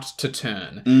about to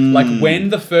turn. Like when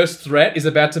the first threat is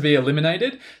about to be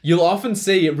eliminated, you'll often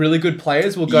see really good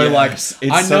players will go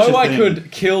I know I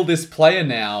could kill this player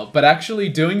now, but actually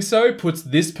doing so puts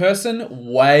this person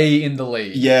way in the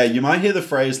lead. Yeah, you might hear the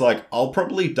phrase I'll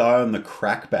probably die on the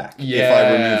crackback if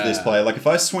I remove this player. Like if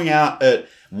I swing out at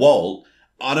Walt,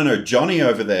 I don't know, Johnny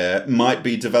over there might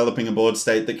be developing a board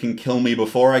state that can kill me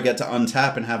before I get to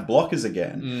untap and have blockers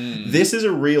again. This is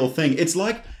a real thing. It's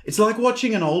like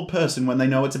watching an old person when they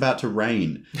know it's about to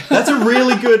rain. That's a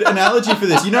really good analogy for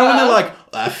this. When they're like,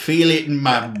 I feel it in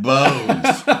my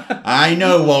bones. I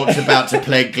know Walt's about to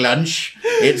play glunch.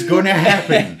 It's gonna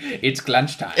happen. It's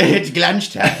glunch time. It's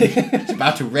glunch time. It's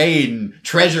about to rain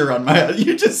treasure on my...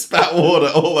 You just spat water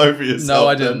all over yourself. No,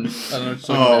 I didn't. I don't know what you're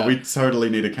talking about. We totally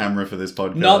need a camera for this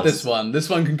podcast. Not this one. This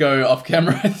one can go off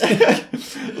camera, I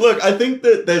think. Look, I think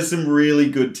that there's some really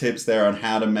good tips there on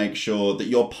how to make sure that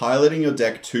you're piloting your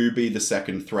deck to be the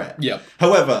second threat. Yep.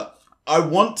 However, I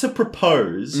want to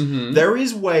propose there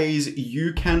is ways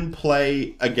you can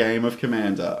play a game of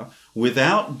Commander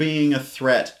without being a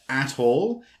threat at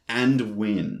all and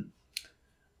win.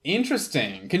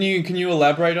 Interesting. Can you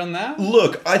elaborate on that?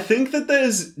 Look, I think that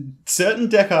there's certain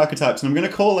deck archetypes, and I'm going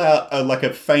to call out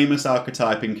a famous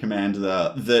archetype in Commander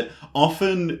that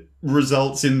often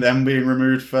results in them being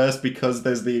removed first because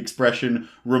there's the expression,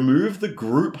 remove the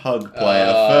group hug player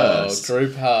first.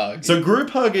 Group hug. So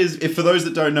group hug is, if for those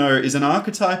that don't know, is an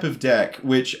archetype of deck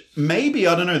which maybe,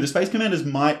 I don't know, the Space Commanders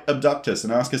might abduct us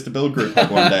and ask us to build group hug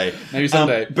one day. Maybe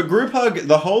someday. But group hug,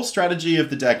 the whole strategy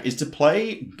of the deck is to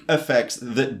play effects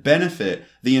that benefit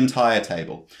the entire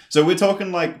table. So we're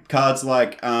talking cards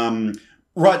like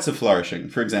Rites of Flourishing,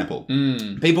 for example.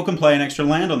 People can play an extra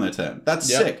land on their turn. That's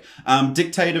sick.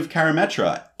 Dictate of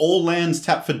Karametra. All lands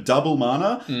tap for double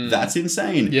mana. That's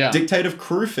insane. Yeah. Dictate of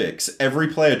Crewfix. Every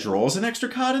player draws an extra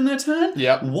card in their turn.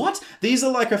 Yep. What? These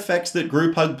are effects that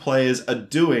group hug players are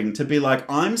doing to be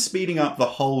I'm speeding up the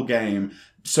whole game.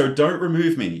 So don't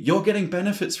remove me. You're getting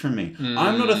benefits from me.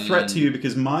 I'm not a threat to you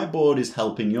because my board is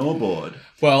helping your board.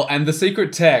 Well, and the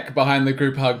secret tech behind the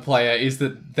group hug player is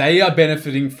that they are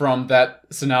benefiting from that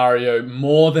scenario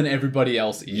more than everybody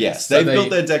else is. Yes, they've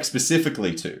built their deck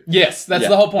specifically to. Yes, that's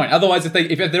the whole point. Otherwise, if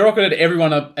they're rocketed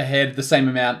everyone up ahead the same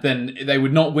amount, then they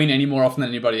would not win any more often than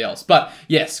anybody else. But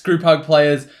yes, group hug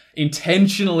players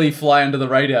intentionally fly under the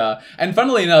radar. And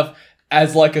funnily enough,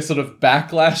 as a sort of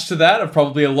backlash to that of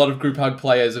probably a lot of group hug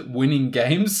players winning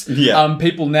games. Yeah.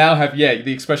 People now have,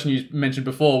 the expression you mentioned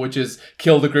before, which is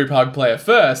kill the group hug player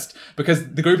first,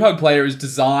 because the group hug player has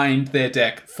designed their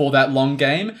deck for that long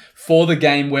game, for the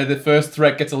game where the first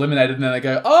threat gets eliminated and then they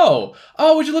go, oh,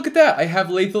 would you look at that? I have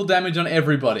lethal damage on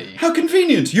everybody. How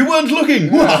convenient. You weren't looking.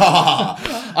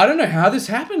 I don't know how this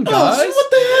happened, guys. What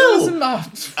the hell?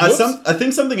 I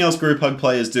think something else group hug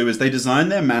players do is they design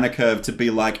their mana curve to be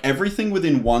like everything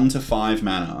within 1 to 5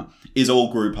 mana is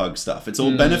all group hug stuff. It's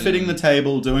all benefiting the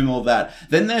table, doing all that.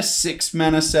 Then their 6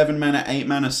 mana, 7 mana, 8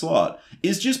 mana slot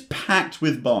is just packed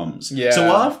with bombs. Yeah.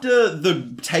 So after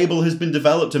the table has been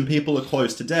developed and people are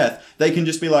close to death, they can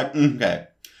just be like, okay,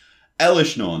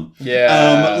 Elishnorn.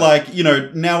 Yeah.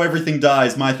 Now everything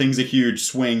dies, my things are huge,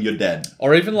 swing, you're dead.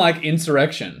 Or even like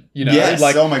Insurrection, Yes,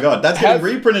 oh my god. That's getting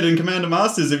reprinted in Commander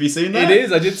Masters. Have you seen that? It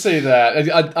is, I did see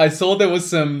that. I saw there was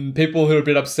some people who were a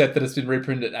bit upset that it's been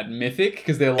reprinted at Mythic,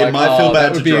 because they're like, it might feel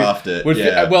bad to draft it.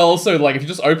 Well, also, like, if you're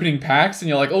just opening packs and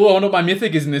you're like, oh, I wonder what my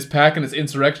Mythic is in this pack, and it's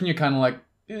Insurrection, you're kind of like,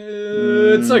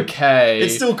 it's okay.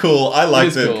 It's still cool. I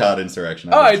like the card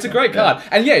Insurrection. It's a great card.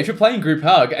 And yeah, if you're playing Group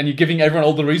Hug and you're giving everyone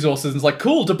all the resources and it's like,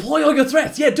 cool, deploy all your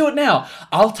threats. Yeah, do it now.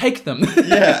 I'll take them.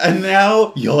 Yeah, and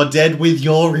now you're dead with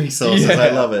your resources. Yeah,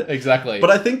 I love it. Exactly.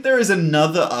 But I think there is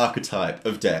another archetype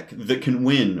of deck that can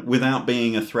win without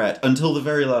being a threat until the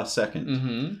very last second.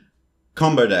 Mm-hmm.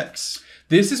 Combo decks.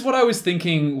 This is what I was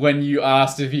thinking when you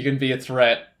asked if you can be a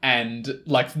threat and,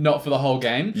 like, not for the whole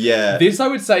game. Yeah. This, I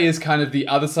would say, is kind of the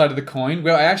other side of the coin,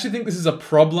 where I actually think this is a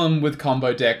problem with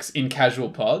combo decks in casual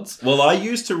pods. Well, I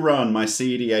used to run my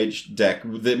CEDH deck,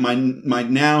 my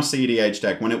now CEDH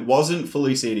deck, when it wasn't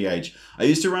fully CEDH. I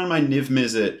used to run my Niv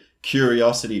Mizzet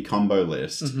Curiosity combo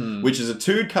list, which is a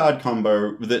 2-card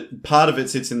combo that part of it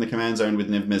sits in the command zone with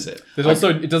Niv Mizzet. There's also,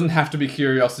 it doesn't have to be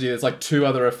Curiosity, there's like 2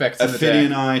 other effects in the deck.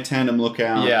 Ophidian Eye, Tandem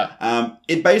Lookout. Yeah.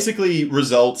 It basically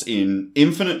results in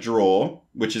infinite draw,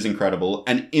 which is incredible,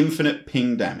 and infinite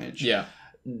ping damage. Yeah.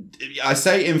 I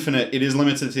say infinite, it is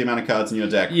limited to the amount of cards in your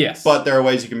deck. Yes. But there are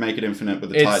ways you can make it infinite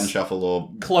with a Titan Shuffle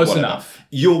or close whatever. enough.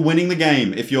 You're winning the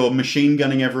game if you're machine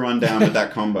gunning everyone down with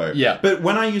that combo. Yeah. But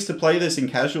when I used to play this in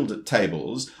casual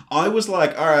tables, I was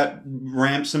like, alright,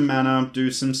 ramp some mana,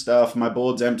 do some stuff, my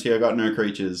board's empty, I got no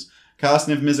creatures. Cast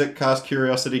Niv Mizzet, cast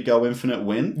Curiosity, go infinite,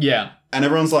 win. Yeah. And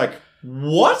everyone's like,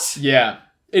 what? Yeah.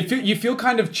 You feel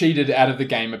kind of cheated out of the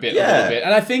game a little bit.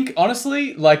 And I think,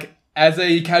 honestly, like, as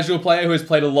a casual player who has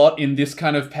played a lot in this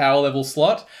kind of power level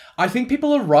slot, I think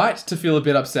people are right to feel a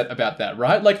bit upset about that,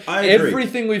 right? Like, I agree.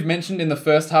 Everything we've mentioned in the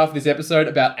first half of this episode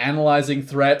about analyzing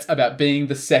threats, about being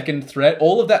the second threat,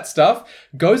 all of that stuff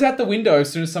goes out the window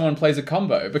as soon as someone plays a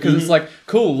combo. Because it's like,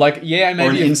 cool, like, yeah, maybe...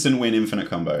 Or an instant win infinite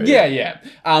combo. Yeah.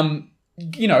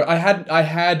 I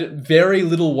had very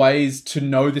little ways to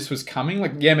know this was coming.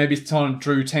 Like, yeah, maybe someone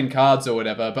drew 10 cards or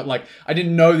whatever, but like, I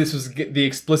didn't know this was the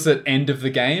explicit end of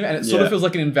the game, and it sort of feels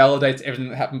like it invalidates everything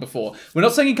that happened before. We're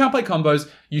not saying you can't play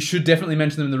combos. You should definitely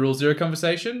mention them in the Rule Zero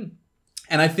conversation.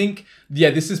 And I think,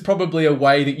 this is probably a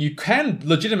way that you can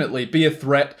legitimately be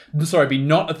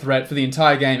not a threat for the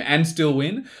entire game and still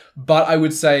win. But I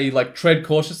would say, like, tread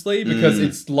cautiously, because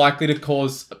it's likely to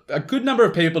cause a good number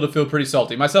of people to feel pretty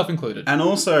salty, myself included. And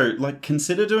also, like,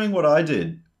 consider doing what I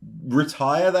did.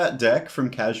 Retire that deck from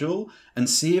casual and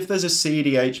see if there's a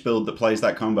CEDH build that plays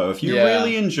that combo. If you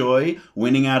really enjoy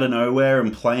winning out of nowhere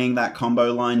and playing that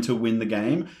combo line to win the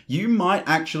game, you might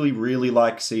actually really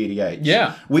like CEDH.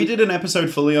 Yeah. We did an episode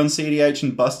fully on CEDH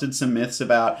and busted some myths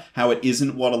about how it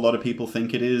isn't what a lot of people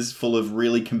think it is, full of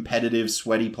really competitive,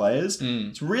 sweaty players.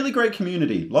 It's a really great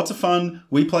community. Lots of fun.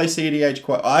 We play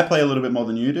CEDH I play a little bit more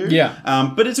than you do.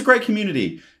 Yeah. But it's a great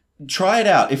community. Try it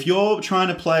out. If you're trying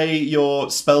to play your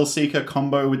Spellseeker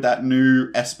combo with that new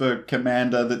Esper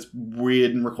commander that's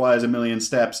weird and requires a million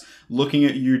steps, looking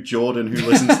at you, Jordan, who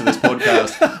listens to this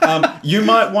podcast, you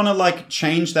might want to like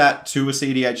change that to a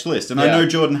CEDH list. And I know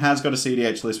Jordan has got a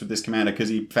CEDH list with this commander because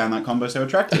he found that combo so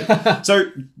attractive. So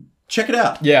check it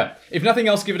out. Yeah. If nothing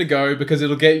else, give it a go, because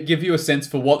it'll give you a sense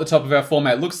for what the top of our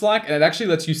format looks like, and it actually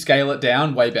lets you scale it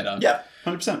down way better. Yeah,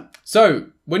 100%. So,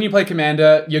 when you play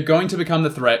Commander, you're going to become the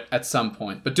threat at some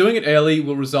point, but doing it early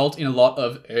will result in a lot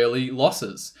of early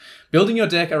losses. Building your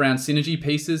deck around synergy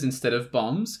pieces instead of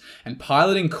bombs, and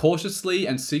piloting cautiously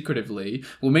and secretively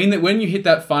will mean that when you hit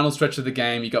that final stretch of the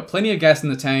game, you got plenty of gas in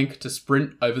the tank to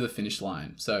sprint over the finish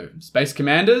line. So, Space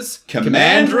Commanders,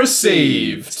 command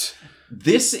received!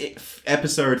 This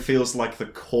episode feels like the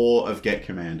core of Get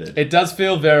Commanded. It does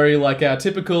feel very like our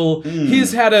typical,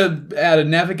 here's how to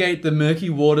navigate the murky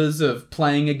waters of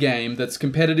playing a game that's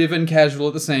competitive and casual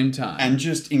at the same time. And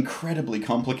just incredibly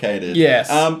complicated. Yes.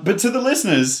 But to the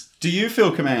listeners, do you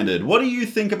feel commanded? What do you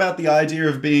think about the idea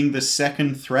of being the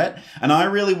second threat? And I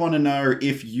really want to know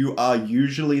if you are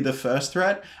usually the first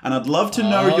threat, and I'd love to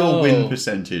know your win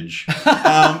percentage.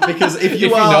 Because if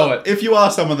you are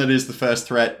someone that is the first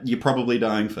threat, you're probably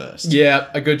dying first. Yeah,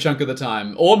 a good chunk of the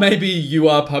time. Or maybe you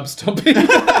are pub stomping.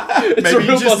 It's Maybe a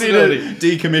real you just possibility. need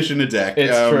to decommission a deck.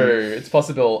 It's true. It's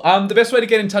possible. The best way to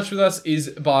get in touch with us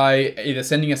is by either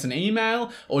sending us an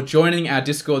email or joining our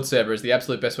Discord server is the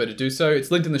absolute best way to do so.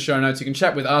 It's linked in the show notes. You can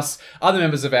chat with us, other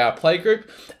members of our playgroup,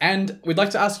 and we'd like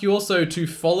to ask you also to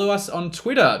follow us on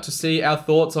Twitter to see our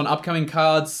thoughts on upcoming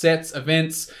cards, sets,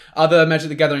 events, other Magic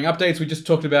the Gathering updates. We just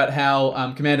talked about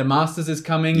how Commander Masters is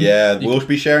coming. Yeah, we'll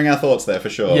be sharing our thoughts there for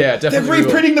sure. Yeah, definitely. They're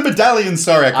reprinting the medallions.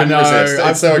 Sorry, I couldn't resist.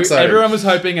 It's so exciting. Everyone was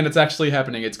hoping, and it's actually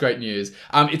happening. It's great news.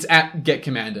 It's at Get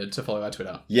Commanded to follow our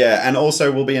Twitter. Yeah, and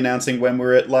also we'll be announcing when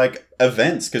we're at like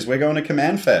events because we're going to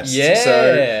Command Fest.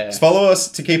 Yeah. So follow us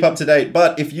to keep up to date.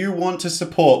 But if you want to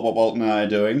support what Walt and I are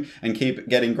doing and keep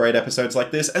getting great episodes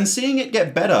like this and seeing it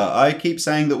get better, I keep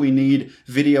saying that we need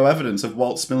video evidence of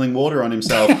Walt spilling water on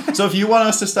himself. So if you want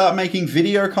us to start making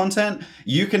video content,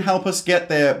 you can help us get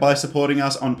there by supporting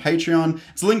us on Patreon.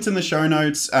 It's linked in the show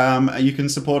notes. You can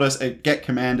support us at Get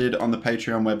Commanded on the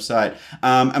Patreon website.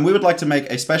 And we would like to make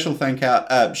a special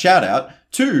shout out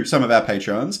to some of our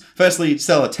patrons. Firstly,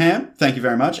 Stella Tam, thank you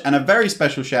very much. And a very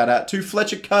special shout out to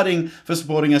Fletcher Cutting for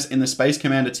supporting us in the Space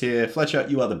Commander tier. Fletcher,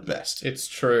 you are the best. It's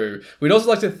true. We'd also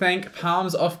like to thank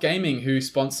Palms Off Gaming, who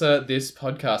sponsor this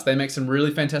podcast. They make some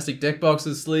really fantastic deck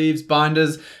boxes, sleeves,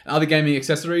 binders, and other gaming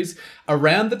accessories.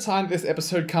 Around the time this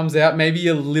episode comes out, maybe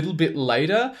a little bit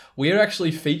later, we're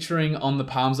actually featuring on the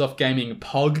Palms Off Gaming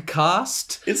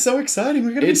podcast. It's so exciting.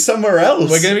 We're going to be somewhere else.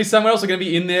 We're going to be somewhere else. We're going to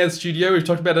be in their studio. We've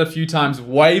talked about it a few times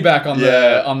way back on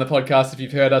the podcast if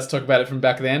you've heard us talk about it from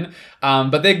back then.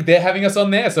 But they're having us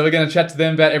on there, so we're going to chat to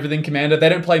them about everything Commander. They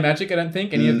don't play Magic, I don't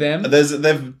think, any of them.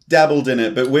 They've dabbled in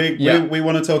it, but we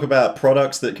want to talk about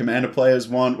products that Commander players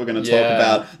want. We're going to talk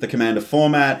about the Commander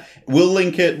format. We'll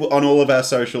link it on all of our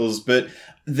socials, but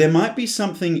there might be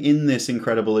something in this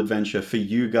incredible adventure for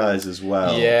you guys as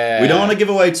well. Yeah. We don't want to give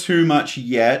away too much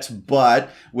yet, but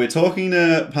we're talking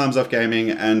to Palms Off Gaming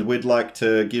and we'd like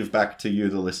to give back to you,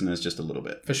 the listeners, just a little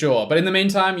bit. For sure. But in the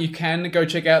meantime, you can go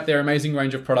check out their amazing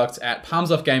range of products at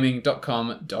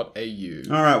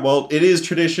palmsoffgaming.com.au. All right, well, it is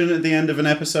tradition at the end of an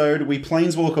episode. We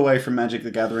planeswalk away from Magic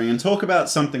the Gathering and talk about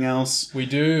something else. We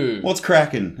do. What's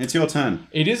cracking? It's your turn.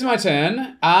 It is my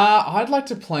turn. I'd like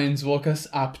to planeswalk us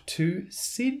up to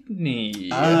Sydney.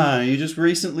 You just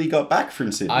recently got back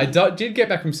from Sydney. I did get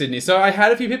back from Sydney. So I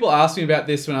had a few people ask me about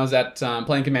this when I was at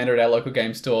playing Commander at our local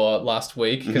game store last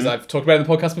week, because I've talked about it in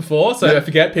the podcast before, so I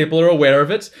forget people are aware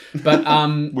of it. But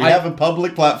we have a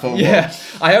public platform. Yeah,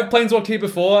 I have planeswalked here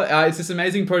before. It's this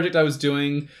amazing project I was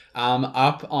doing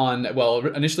up on,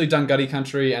 initially Dungutty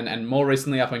country and more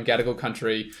recently up on Gadigal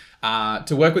country,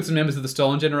 to work with some members of the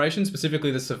Stolen Generation,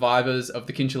 specifically the survivors of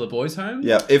the Kinchilla Boys Home.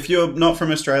 Yeah, if you're not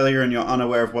from Australia and you're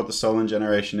unaware of what the Stolen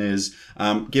Generation is,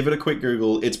 give it a quick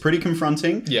Google. It's pretty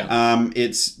confronting. Yeah.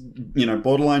 It's,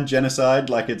 borderline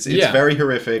genocide. Like, it's very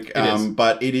horrific.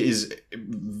 But it is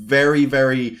very,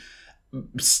 very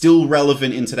still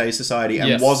relevant in today's society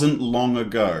and wasn't long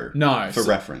ago. No. For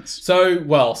reference.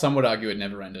 So, some would argue it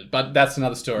never ended, but that's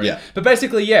another story. Yeah. But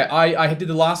basically, I did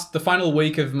the final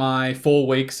week of my 4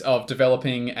 weeks of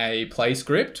developing a play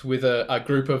script with a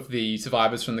group of the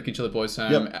survivors from the Kinchilla Boys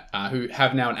Home, who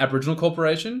have now an Aboriginal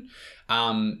corporation.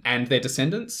 And their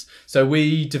descendants. So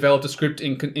we developed a script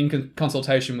in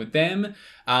consultation with them.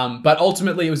 But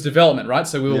ultimately it was development, right?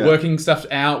 So we were working stuff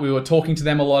out. We were talking to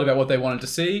them a lot about what they wanted to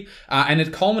see. And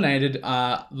it culminated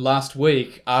last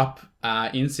week up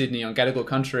in Sydney on Gadigal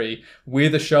country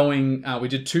with a showing. We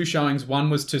did 2 showings. One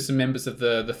was to some members of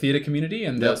the theatre community,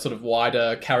 and the sort of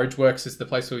wider Carriageworks is the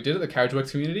place where we did it, the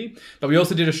Carriageworks community. But we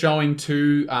also did a showing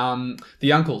to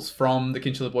the uncles from the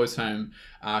Kinchilla Boys Home,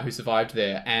 who survived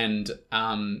there. And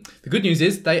the good news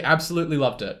is they absolutely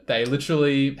loved it. They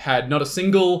literally had not a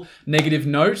single negative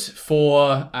note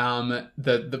for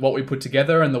what we put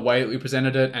together and the way that we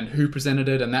presented it and who presented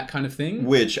it and that kind of thing.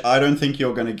 Which I don't think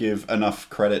you're going to give enough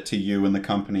credit to you and the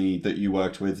company that you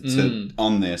worked with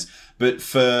on this. But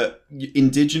for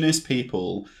Indigenous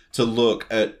people to look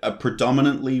at a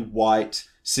predominantly white,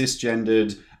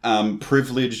 cisgendered,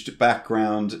 privileged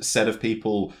background set of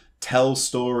people tell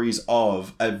stories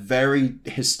of a very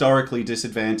historically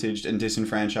disadvantaged and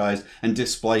disenfranchised and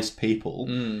displaced people.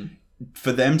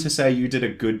 For them to say you did a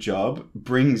good job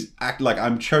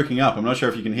I'm choking up. I'm not sure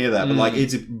if you can hear that, but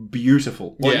it's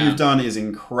beautiful. What you've done is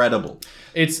incredible.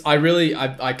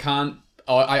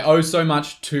 I owe so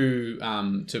much to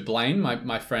Blaine,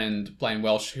 my friend Blaine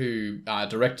Welsh, who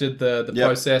directed the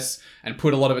process and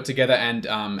put a lot of it together and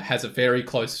has a very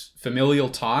close familial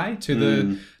tie to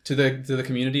the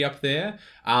community up there,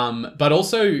 but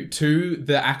also to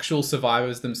the actual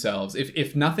survivors themselves.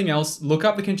 If nothing else, look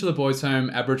up the Kinchela Boys Home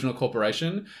Aboriginal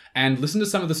Corporation and listen to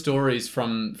some of the stories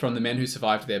from the men who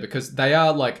survived there, because they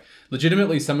are like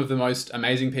legitimately some of the most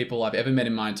amazing people I've ever met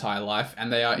in my entire life,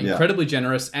 and they are incredibly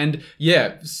generous and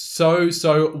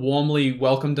so warmly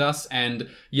welcomed us and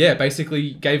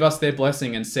basically gave us their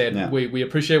blessing and said we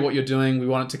appreciate what you're doing, we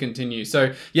want it to continue.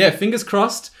 So fingers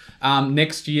crossed.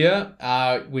 Next year,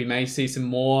 we may see some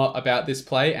more about this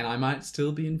play, and I might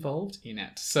still be involved in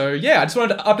it. So, I just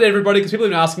wanted to update everybody because people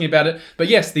have been asking about it. But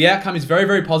yes, the outcome is very,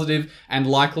 very positive, and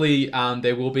likely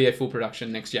there will be a full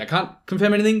production next year. I can't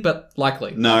confirm anything, but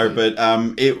likely. No, but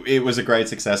it was a great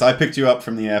success. I picked you up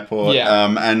from the airport,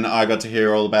 and I got to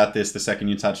hear all about this the second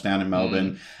you touched down in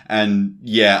Melbourne. And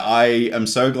I am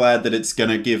so glad that it's going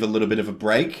to give a little bit of a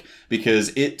break,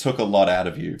 because it took a lot out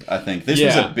of you, I think. This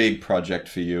was a big project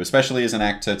for you, especially as an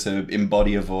actor, to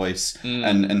embody a voice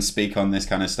and speak on this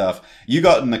kind of stuff. You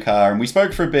got in the car and we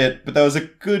spoke for a bit, but there was a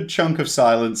good chunk of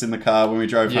silence in the car when we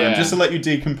drove home, just to let you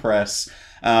decompress.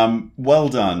 Well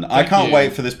done. I can't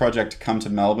wait for this project to come to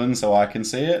Melbourne so I can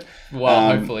see it.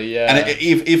 Well, hopefully, And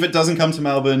if it doesn't come to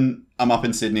Melbourne, I'm up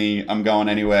in Sydney. I'm going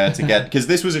anywhere to get... Because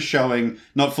this was a showing,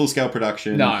 not full-scale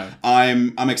production. No.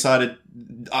 I'm excited.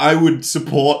 I would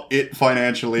support it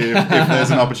financially if there's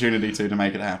an opportunity to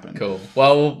make it happen. Cool.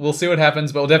 Well, we'll see what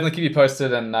happens, but we'll definitely keep you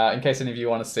posted, and in case any of you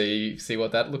want to see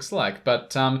what that looks like.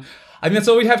 But I think that's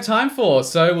all we have time for.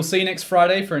 So we'll see you next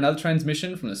Friday for another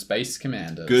transmission from the Space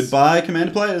Commanders. Goodbye,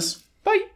 Commander players. Bye.